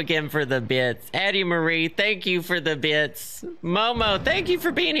 thank you again for the bits. Addie Marie, thank you for the bits. Momo, thank you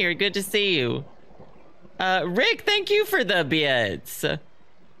for being here. Good to see you. Rick, thank you for the bits.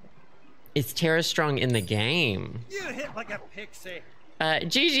 Is Tara Strong in the game? You hit like a pixie.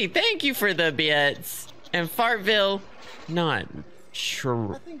 Gigi, thank you for the bits. And Fartville, not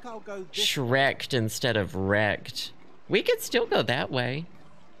I think I'll go Shreked instead of wrecked. We could still go that way.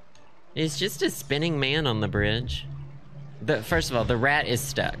 It's just a spinning man on the bridge. First of all, the rat is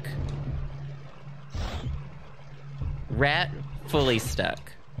stuck. Rat fully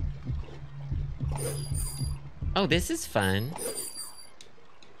stuck. Oh, this is fun.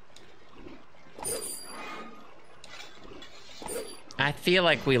 I feel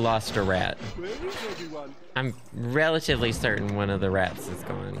like we lost a rat. I'm relatively certain one of the rats is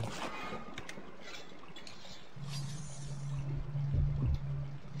gone.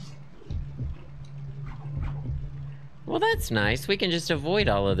 Well, that's nice. We can just avoid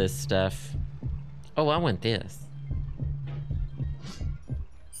all of this stuff. Oh, I want this.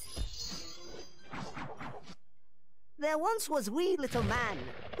 There once was wee little man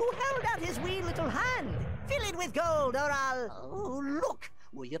who held out his wee little hand. Fill it with gold or I'll... Oh, look.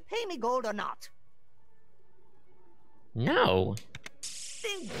 Will you pay me gold or not? No.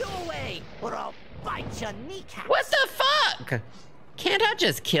 Then go away or I'll bite your kneecap. What the fuck? Can't I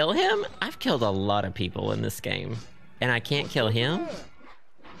just kill him? I've killed a lot of people in this game. And I can't kill him?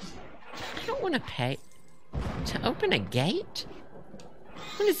 I don't want to pay to open a gate?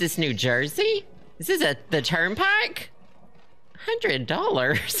 What is this, New Jersey? Is this the turnpike?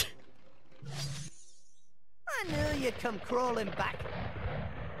 $100. I knew you'd come crawling back.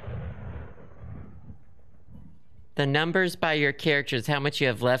 The numbers by your characters, how much you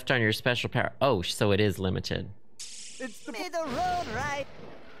have left on your special power. Oh, so it is limited. It's the road, right?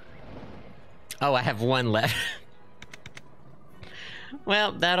 Oh, I have 1 left.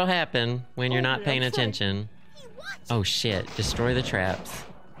 Well, that'll happen when you're not paying attention. Oh shit, destroy the traps.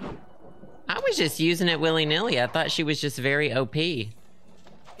 I was just using it willy-nilly. I thought she was just very OP.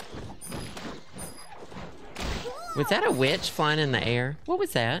 Was that a witch flying in the air? What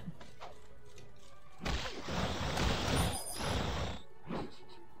was that?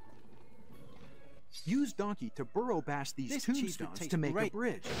 Use Donkey to burrow bash these tombstones to make a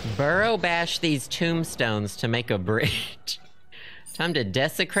bridge. Burrow bash these tombstones to make a bridge. Time to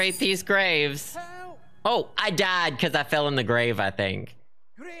desecrate these graves. Oh, I died because I fell in the grave, I think.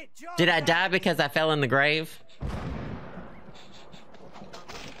 Did I die because I fell in the grave?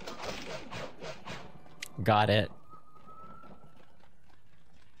 Got it.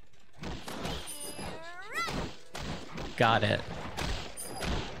 Got it.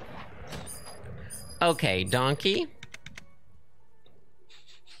 Okay, Donkey.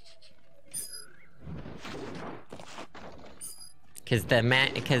 Because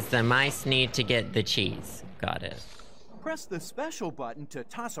the mice need to get the cheese. Got it. Press the special button to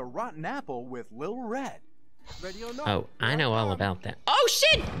toss a rotten apple with Lil Red. Ready or not? Oh, I know all about that. Oh,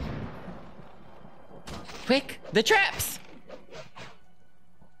 shit! Quick, the traps!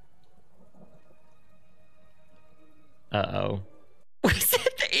 Uh-oh. Was that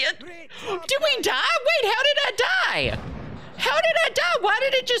the end? Did we die? Wait, how did I die? How did I die? Why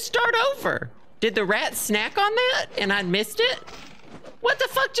did it just start over? Did the rat snack on that and I missed it? What the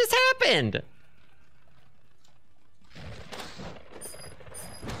fuck just happened?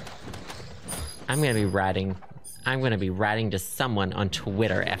 I'm gonna be writing to someone on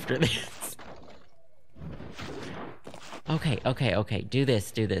Twitter after this. Okay. Do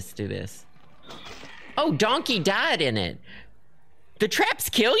this. Oh, Donkey died in it. The traps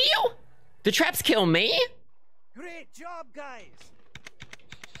kill you? The traps kill me? Great job, guys.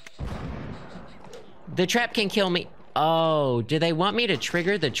 The trap can kill me. Oh, do they want me to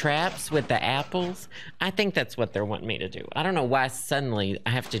trigger the traps with the apples? I think that's what they're wanting me to do. I don't know why suddenly I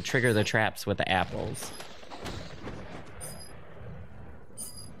have to trigger the traps with the apples.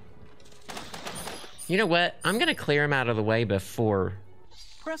 You know what? I'm gonna clear him out of the way before.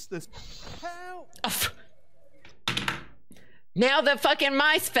 Press this. Help! Oh, now the fucking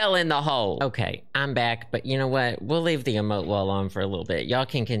mice fell in the hole. Okay, I'm back, but you know what? We'll leave the emote wall on for a little bit. Y'all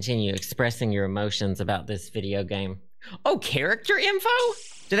can continue expressing your emotions about this video game. Oh, character info?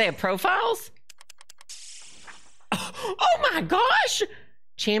 Do they have profiles? Oh my gosh!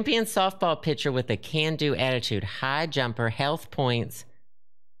 Champion softball pitcher with a can-do attitude, high jumper, health points.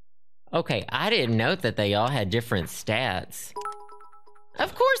 Okay, I didn't note that they all had different stats.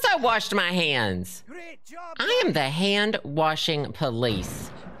 Of course I washed my hands. Great job. I am the hand-washing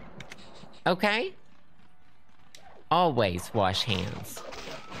police. Okay? Always wash hands.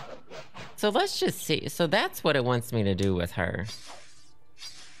 So let's just see. So that's what it wants me to do with her.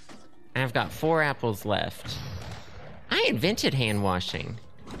 And I've got 4 apples left. I invented hand washing.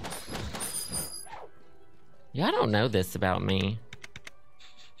 Y'all don't know this about me.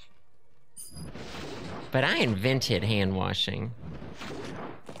 But I invented hand washing.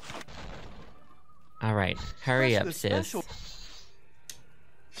 All right, hurry up, sis.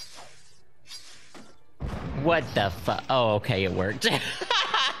 What the fuck? Oh, okay, it worked. I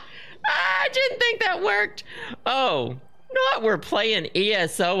didn't think that worked. Oh, not we're playing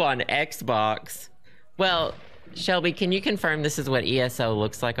ESO on Xbox. Well, Shelby, can you confirm this is what ESO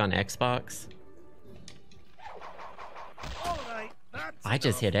looks like on Xbox? All right, I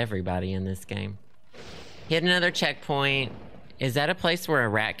just hit everybody in this game. Hit another checkpoint. Is that a place where a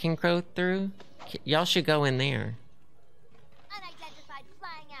rat can grow through? Y'all should go in there. Unidentified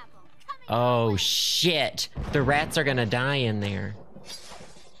flying apple. Oh shit! The rats are gonna die in there.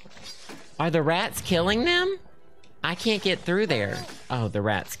 Are the rats killing them? I can't get through there. Oh, the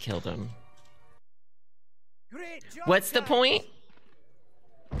rats killed them. What's the point?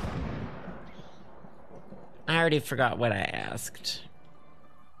 I already forgot what I asked.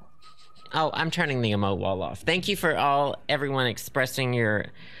 Oh, I'm turning the emote wall off. Thank you for everyone expressing your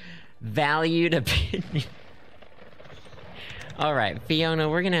valued opinion. All right, Fiona,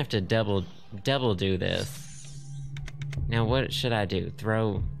 we're gonna have to double do this. Now, what should I do?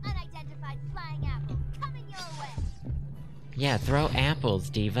 Throw. Unidentified flying apple coming your way. Yeah, throw apples,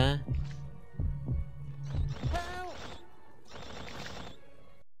 diva.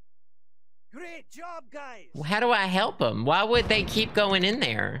 Great job, guys. How do I help them? Why would they keep going in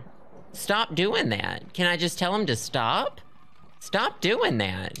there? Stop doing that. Can I just tell them to stop? Stop doing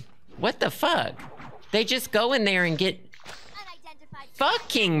that. What the fuck? They just go in there and get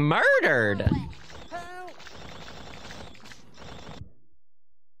fucking murdered.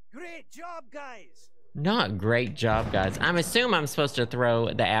 Great job, guys. Not great job, guys. I assume I'm supposed to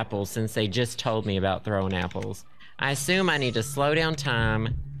throw the apples since they just told me about throwing apples. I assume I need to slow down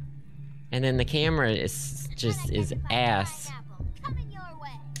time. And then the camera is ass.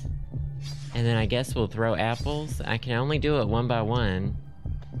 And then I guess we'll throw apples. I can only do it one by one.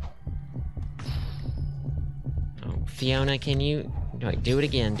 Oh, Fiona, can you... Wait, do it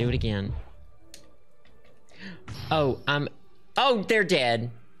again, do it again. Oh, oh, they're dead.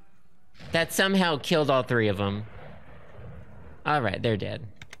 That somehow killed all 3 of them. Alright, they're dead.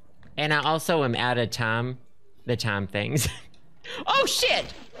 And I also am out of time. The time things. Oh, shit!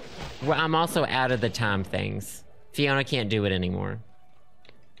 Well, I'm also out of the time things. Fiona can't do it anymore.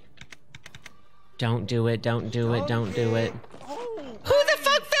 Don't do it, don't do it, don't do it. Oh, who the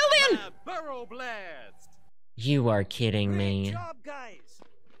fuck fell in? Burrow blast. You are kidding me. Great job, guys.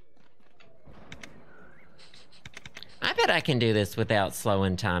 I bet I can do this without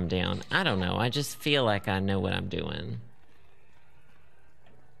slowing time down. I don't know, I just feel like I know what I'm doing.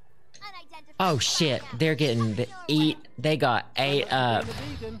 Oh shit, they're getting the eat. They got ate up.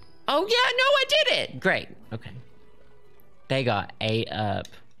 Oh yeah, no, I did it. Great, okay. They got ate up.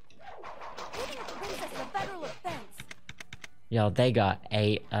 Y'all, they got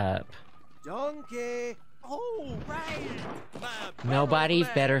ate up. Donkey. Oh, right. Nobody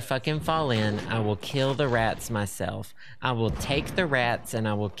better fucking fall in. I will kill the rats myself. I will take the rats and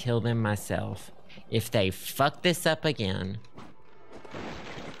I will kill them myself. If they fuck this up again.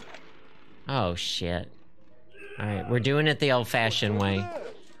 Oh, shit. Alright, we're doing it the old-fashioned way.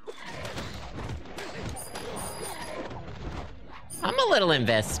 I'm a little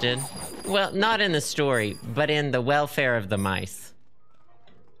invested. Well, not in the story, but in the welfare of the mice.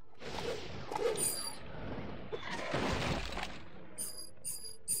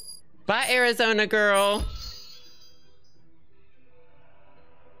 Bye, Arizona girl.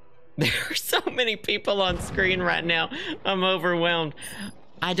 There are so many people on screen right now. I'm overwhelmed.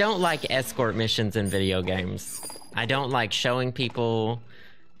 I don't like escort missions in video games. I don't like showing people,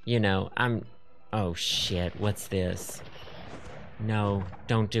 you know, oh shit, what's this? No,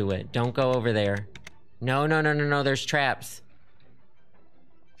 don't do it. Don't go over there. No, no, no, no, no, there's traps.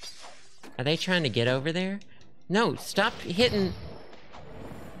 Are they trying to get over there? No, stop hitting.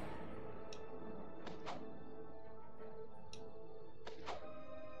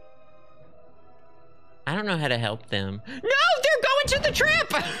 I don't know how to help them. No, they're going to the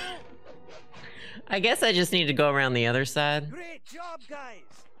trap! I guess I just need to go around the other side. Great job, guys.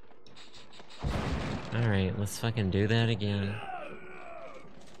 Alright, let's fucking do that again.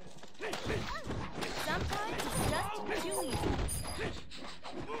 Sometimes it's just too easy.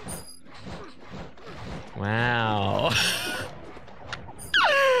 Wow.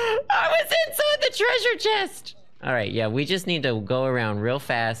 I was inside the treasure chest! Alright, yeah, we just need to go around real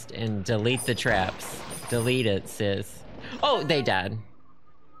fast and delete the traps. Delete it, sis. Oh, they died.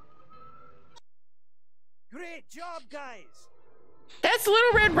 Great job, guys. That's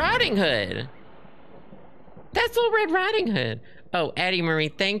Little Red Riding Hood. That's Little Red Riding Hood. Oh, Addie Marie,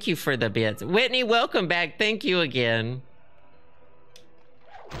 thank you for the bits. Whitney, welcome back. Thank you again.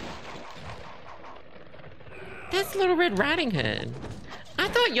 That's Little Red Riding Hood. I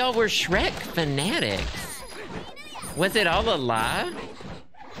thought y'all were Shrek fanatics. Was it all a lie?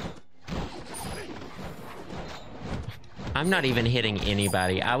 I'm not even hitting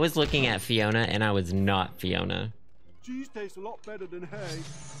anybody. I was looking at Fiona and I was not Fiona. Cheese tastes a lot better than hay.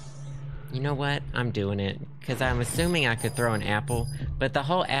 You know what? I'm doing it. Because I'm assuming I could throw an apple, but the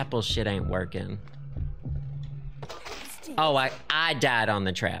whole apple shit ain't working. Oh, I died on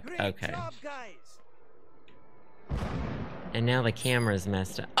the trap. Okay. And now the camera's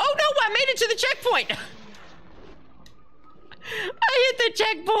messed up. Oh no, I made it to the checkpoint! I hit the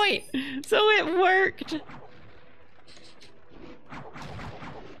checkpoint, so it worked.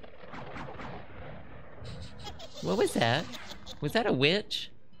 What was that? Was that a witch?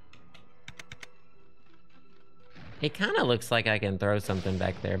 It kind of looks like I can throw something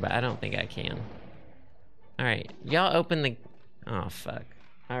back there, but I don't think I can. Alright, y'all open the... Oh, fuck.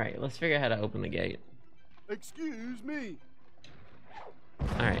 Alright, let's figure out how to open the gate. Excuse me.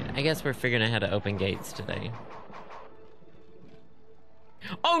 Alright, I guess we're figuring out how to open gates today.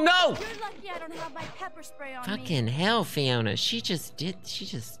 Oh, no! You're lucky I don't have my pepper spray on Fucking hell, Fiona. She just...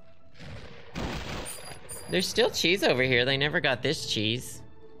 There's still cheese over here. They never got this cheese.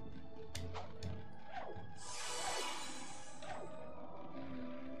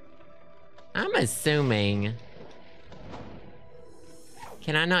 I'm assuming...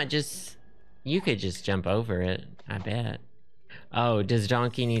 Can I not just... You could just jump over it, I bet. Oh, does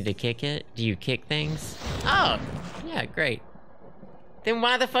Donkey need to kick it? Do you kick things? Oh! Yeah, great. Then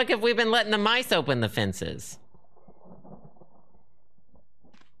why the fuck have we been letting the mice open the fences?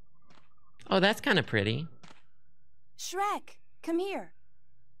 Oh, that's kind of pretty. Shrek, come here.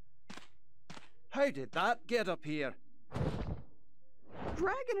 How did that get up here?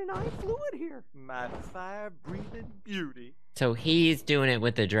 Dragon and I flew it here. My fire-breathing beauty. So he's doing it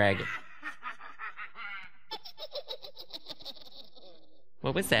with the dragon.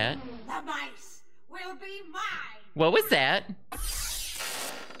 What was that? The mice will be mine. What was that?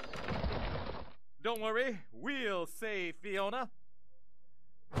 Don't worry, we'll save Fiona.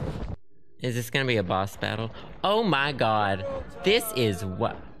 Is this gonna be a boss battle? Oh my god. This is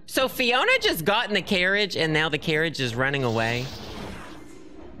what? So Fiona just got in the carriage and now the carriage is running away?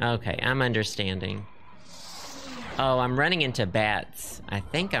 Okay, I'm understanding. Oh, I'm running into bats. I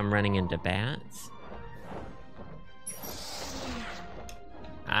think I'm running into bats.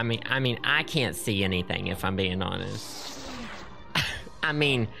 I mean, I can't see anything if I'm being honest. I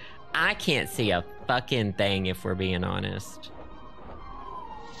mean, I can't see a fucking thing if we're being honest.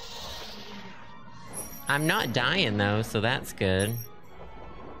 I'm not dying though, so that's good.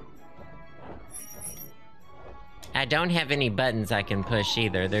 I don't have any buttons I can push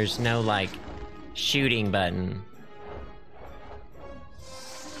either. There's no, like, shooting button.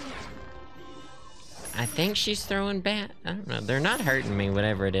 I think she's throwing bat. I don't know. They're not hurting me,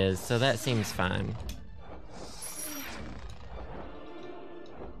 whatever it is, so that seems fine.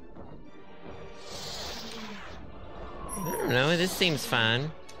 I don't know. This seems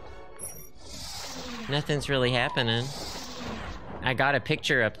fine. Nothing's really happening. I got a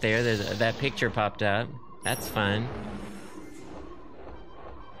picture up there. That picture popped up. That's fun.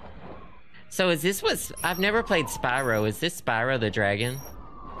 So is this what... I've never played Spyro. Is this Spyro the Dragon?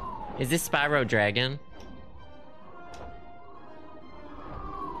 Is this Spyro Dragon?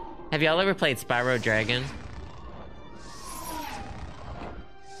 Have y'all ever played Spyro Dragon?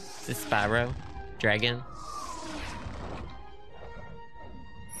 Is this Spyro Dragon?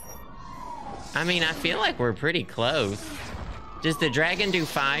 I mean, I feel like we're pretty close. Does the dragon do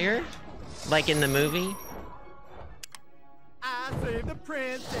fire? Like in the movie? I saved the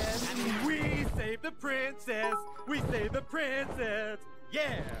princess. We save the princess. We save the princess.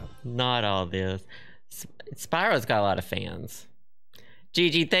 Yeah. Not all this. Spyro's got a lot of fans.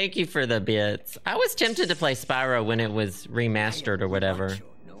 Gigi, thank you for the bits. I was tempted to play Spyro when it was remastered or whatever.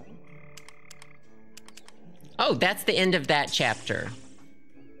 Oh, that's the end of that chapter.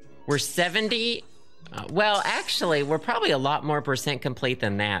 We're 70... well, actually, we're probably a lot more percent complete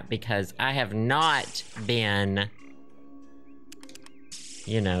than that because I have not been,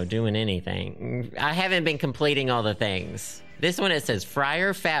 you know, doing anything. I haven't been completing all the things. This one, it says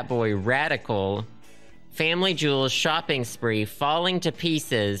Friar, Fat Boy, Radical, Family Jewels, Shopping Spree, Falling to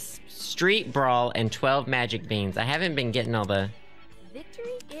Pieces, Street Brawl, and 12 Magic Beans. I haven't been getting all the...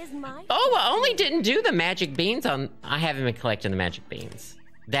 Victory is my... Oh, I only didn't do the Magic Beans on... I haven't been collecting the Magic Beans.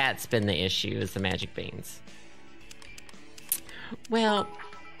 That's been the issue, is the Magic Beans. Well...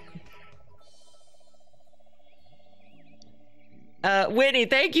 Whitney,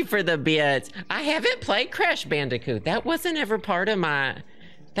 thank you for the bits. I haven't played Crash Bandicoot. That wasn't ever part of my...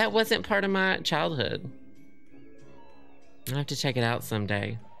 That wasn't part of my childhood. I'll have to check it out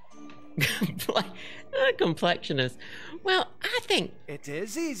someday. Complexionist. Well, I think... It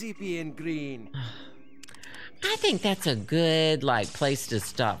is easy being green. I think that's a good, like, place to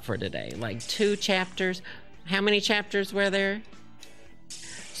stop for today. Like, 2 chapters. How many chapters were there?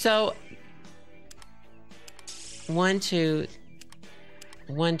 So... 1, 2...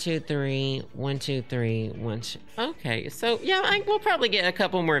 1, 2, 3, 1, 2, 3, 1, 2... Okay, so, yeah, we'll probably get a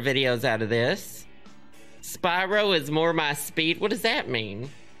couple more videos out of this. Spyro is more my speed. What does that mean?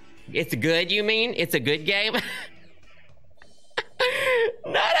 It's good, you mean? It's a good game? Not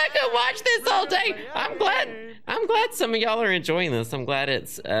I could watch this all day. I'm glad some of y'all are enjoying this. I'm glad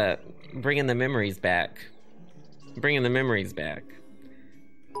it's bringing the memories back. Bringing the memories back.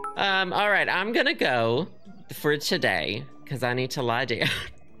 All right, I'm gonna go for today because I need to lie down.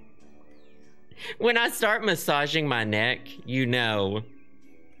 When I start massaging my neck, you know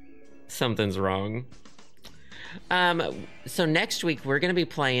something's wrong. So next week we're gonna be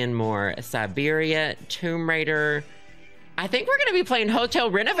playing more Siberia, Tomb Raider. I think we're gonna be playing Hotel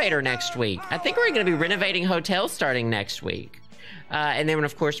Renovator next week. I think we're gonna be renovating hotels starting next week. And then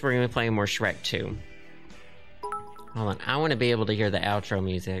of course we're gonna be playing more Shrek 2. Hold on, I wanna be able to hear the outro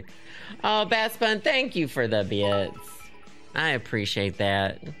music. Oh, Batspun, thank you for the bits. I appreciate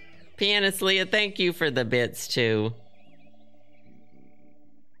that. Pianist Leah, thank you for the bits too.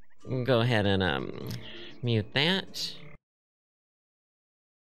 Go ahead and mute that.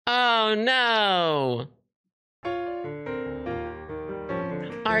 Oh no!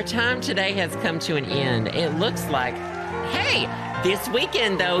 Our time today has come to an end. It looks like, hey, this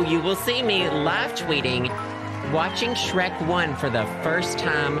weekend though, you will see me live tweeting, watching Shrek 1 for the first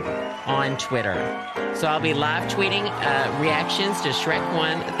time on Twitter. So I'll be live tweeting reactions to Shrek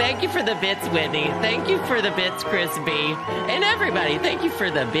 1. Thank you for the bits, Whitney. Thank you for the bits, Chris B. And everybody, thank you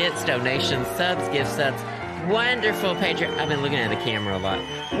for the bits, donations, subs, gift subs. Wonderful Patreon. I've been looking at the camera a lot.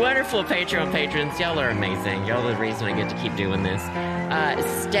 Wonderful Patreon patrons. Y'all are amazing. Y'all are the reason I get to keep doing this.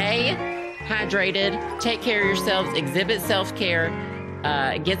 Stay hydrated. Take care of yourselves. Exhibit self-care.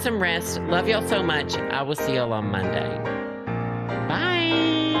 Get some rest. Love y'all so much. I will see y'all on Monday. Bye.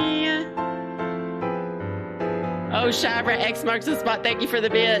 Oh, Shabra, X marks the spot. Thank you for the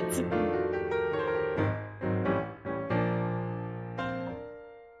bits.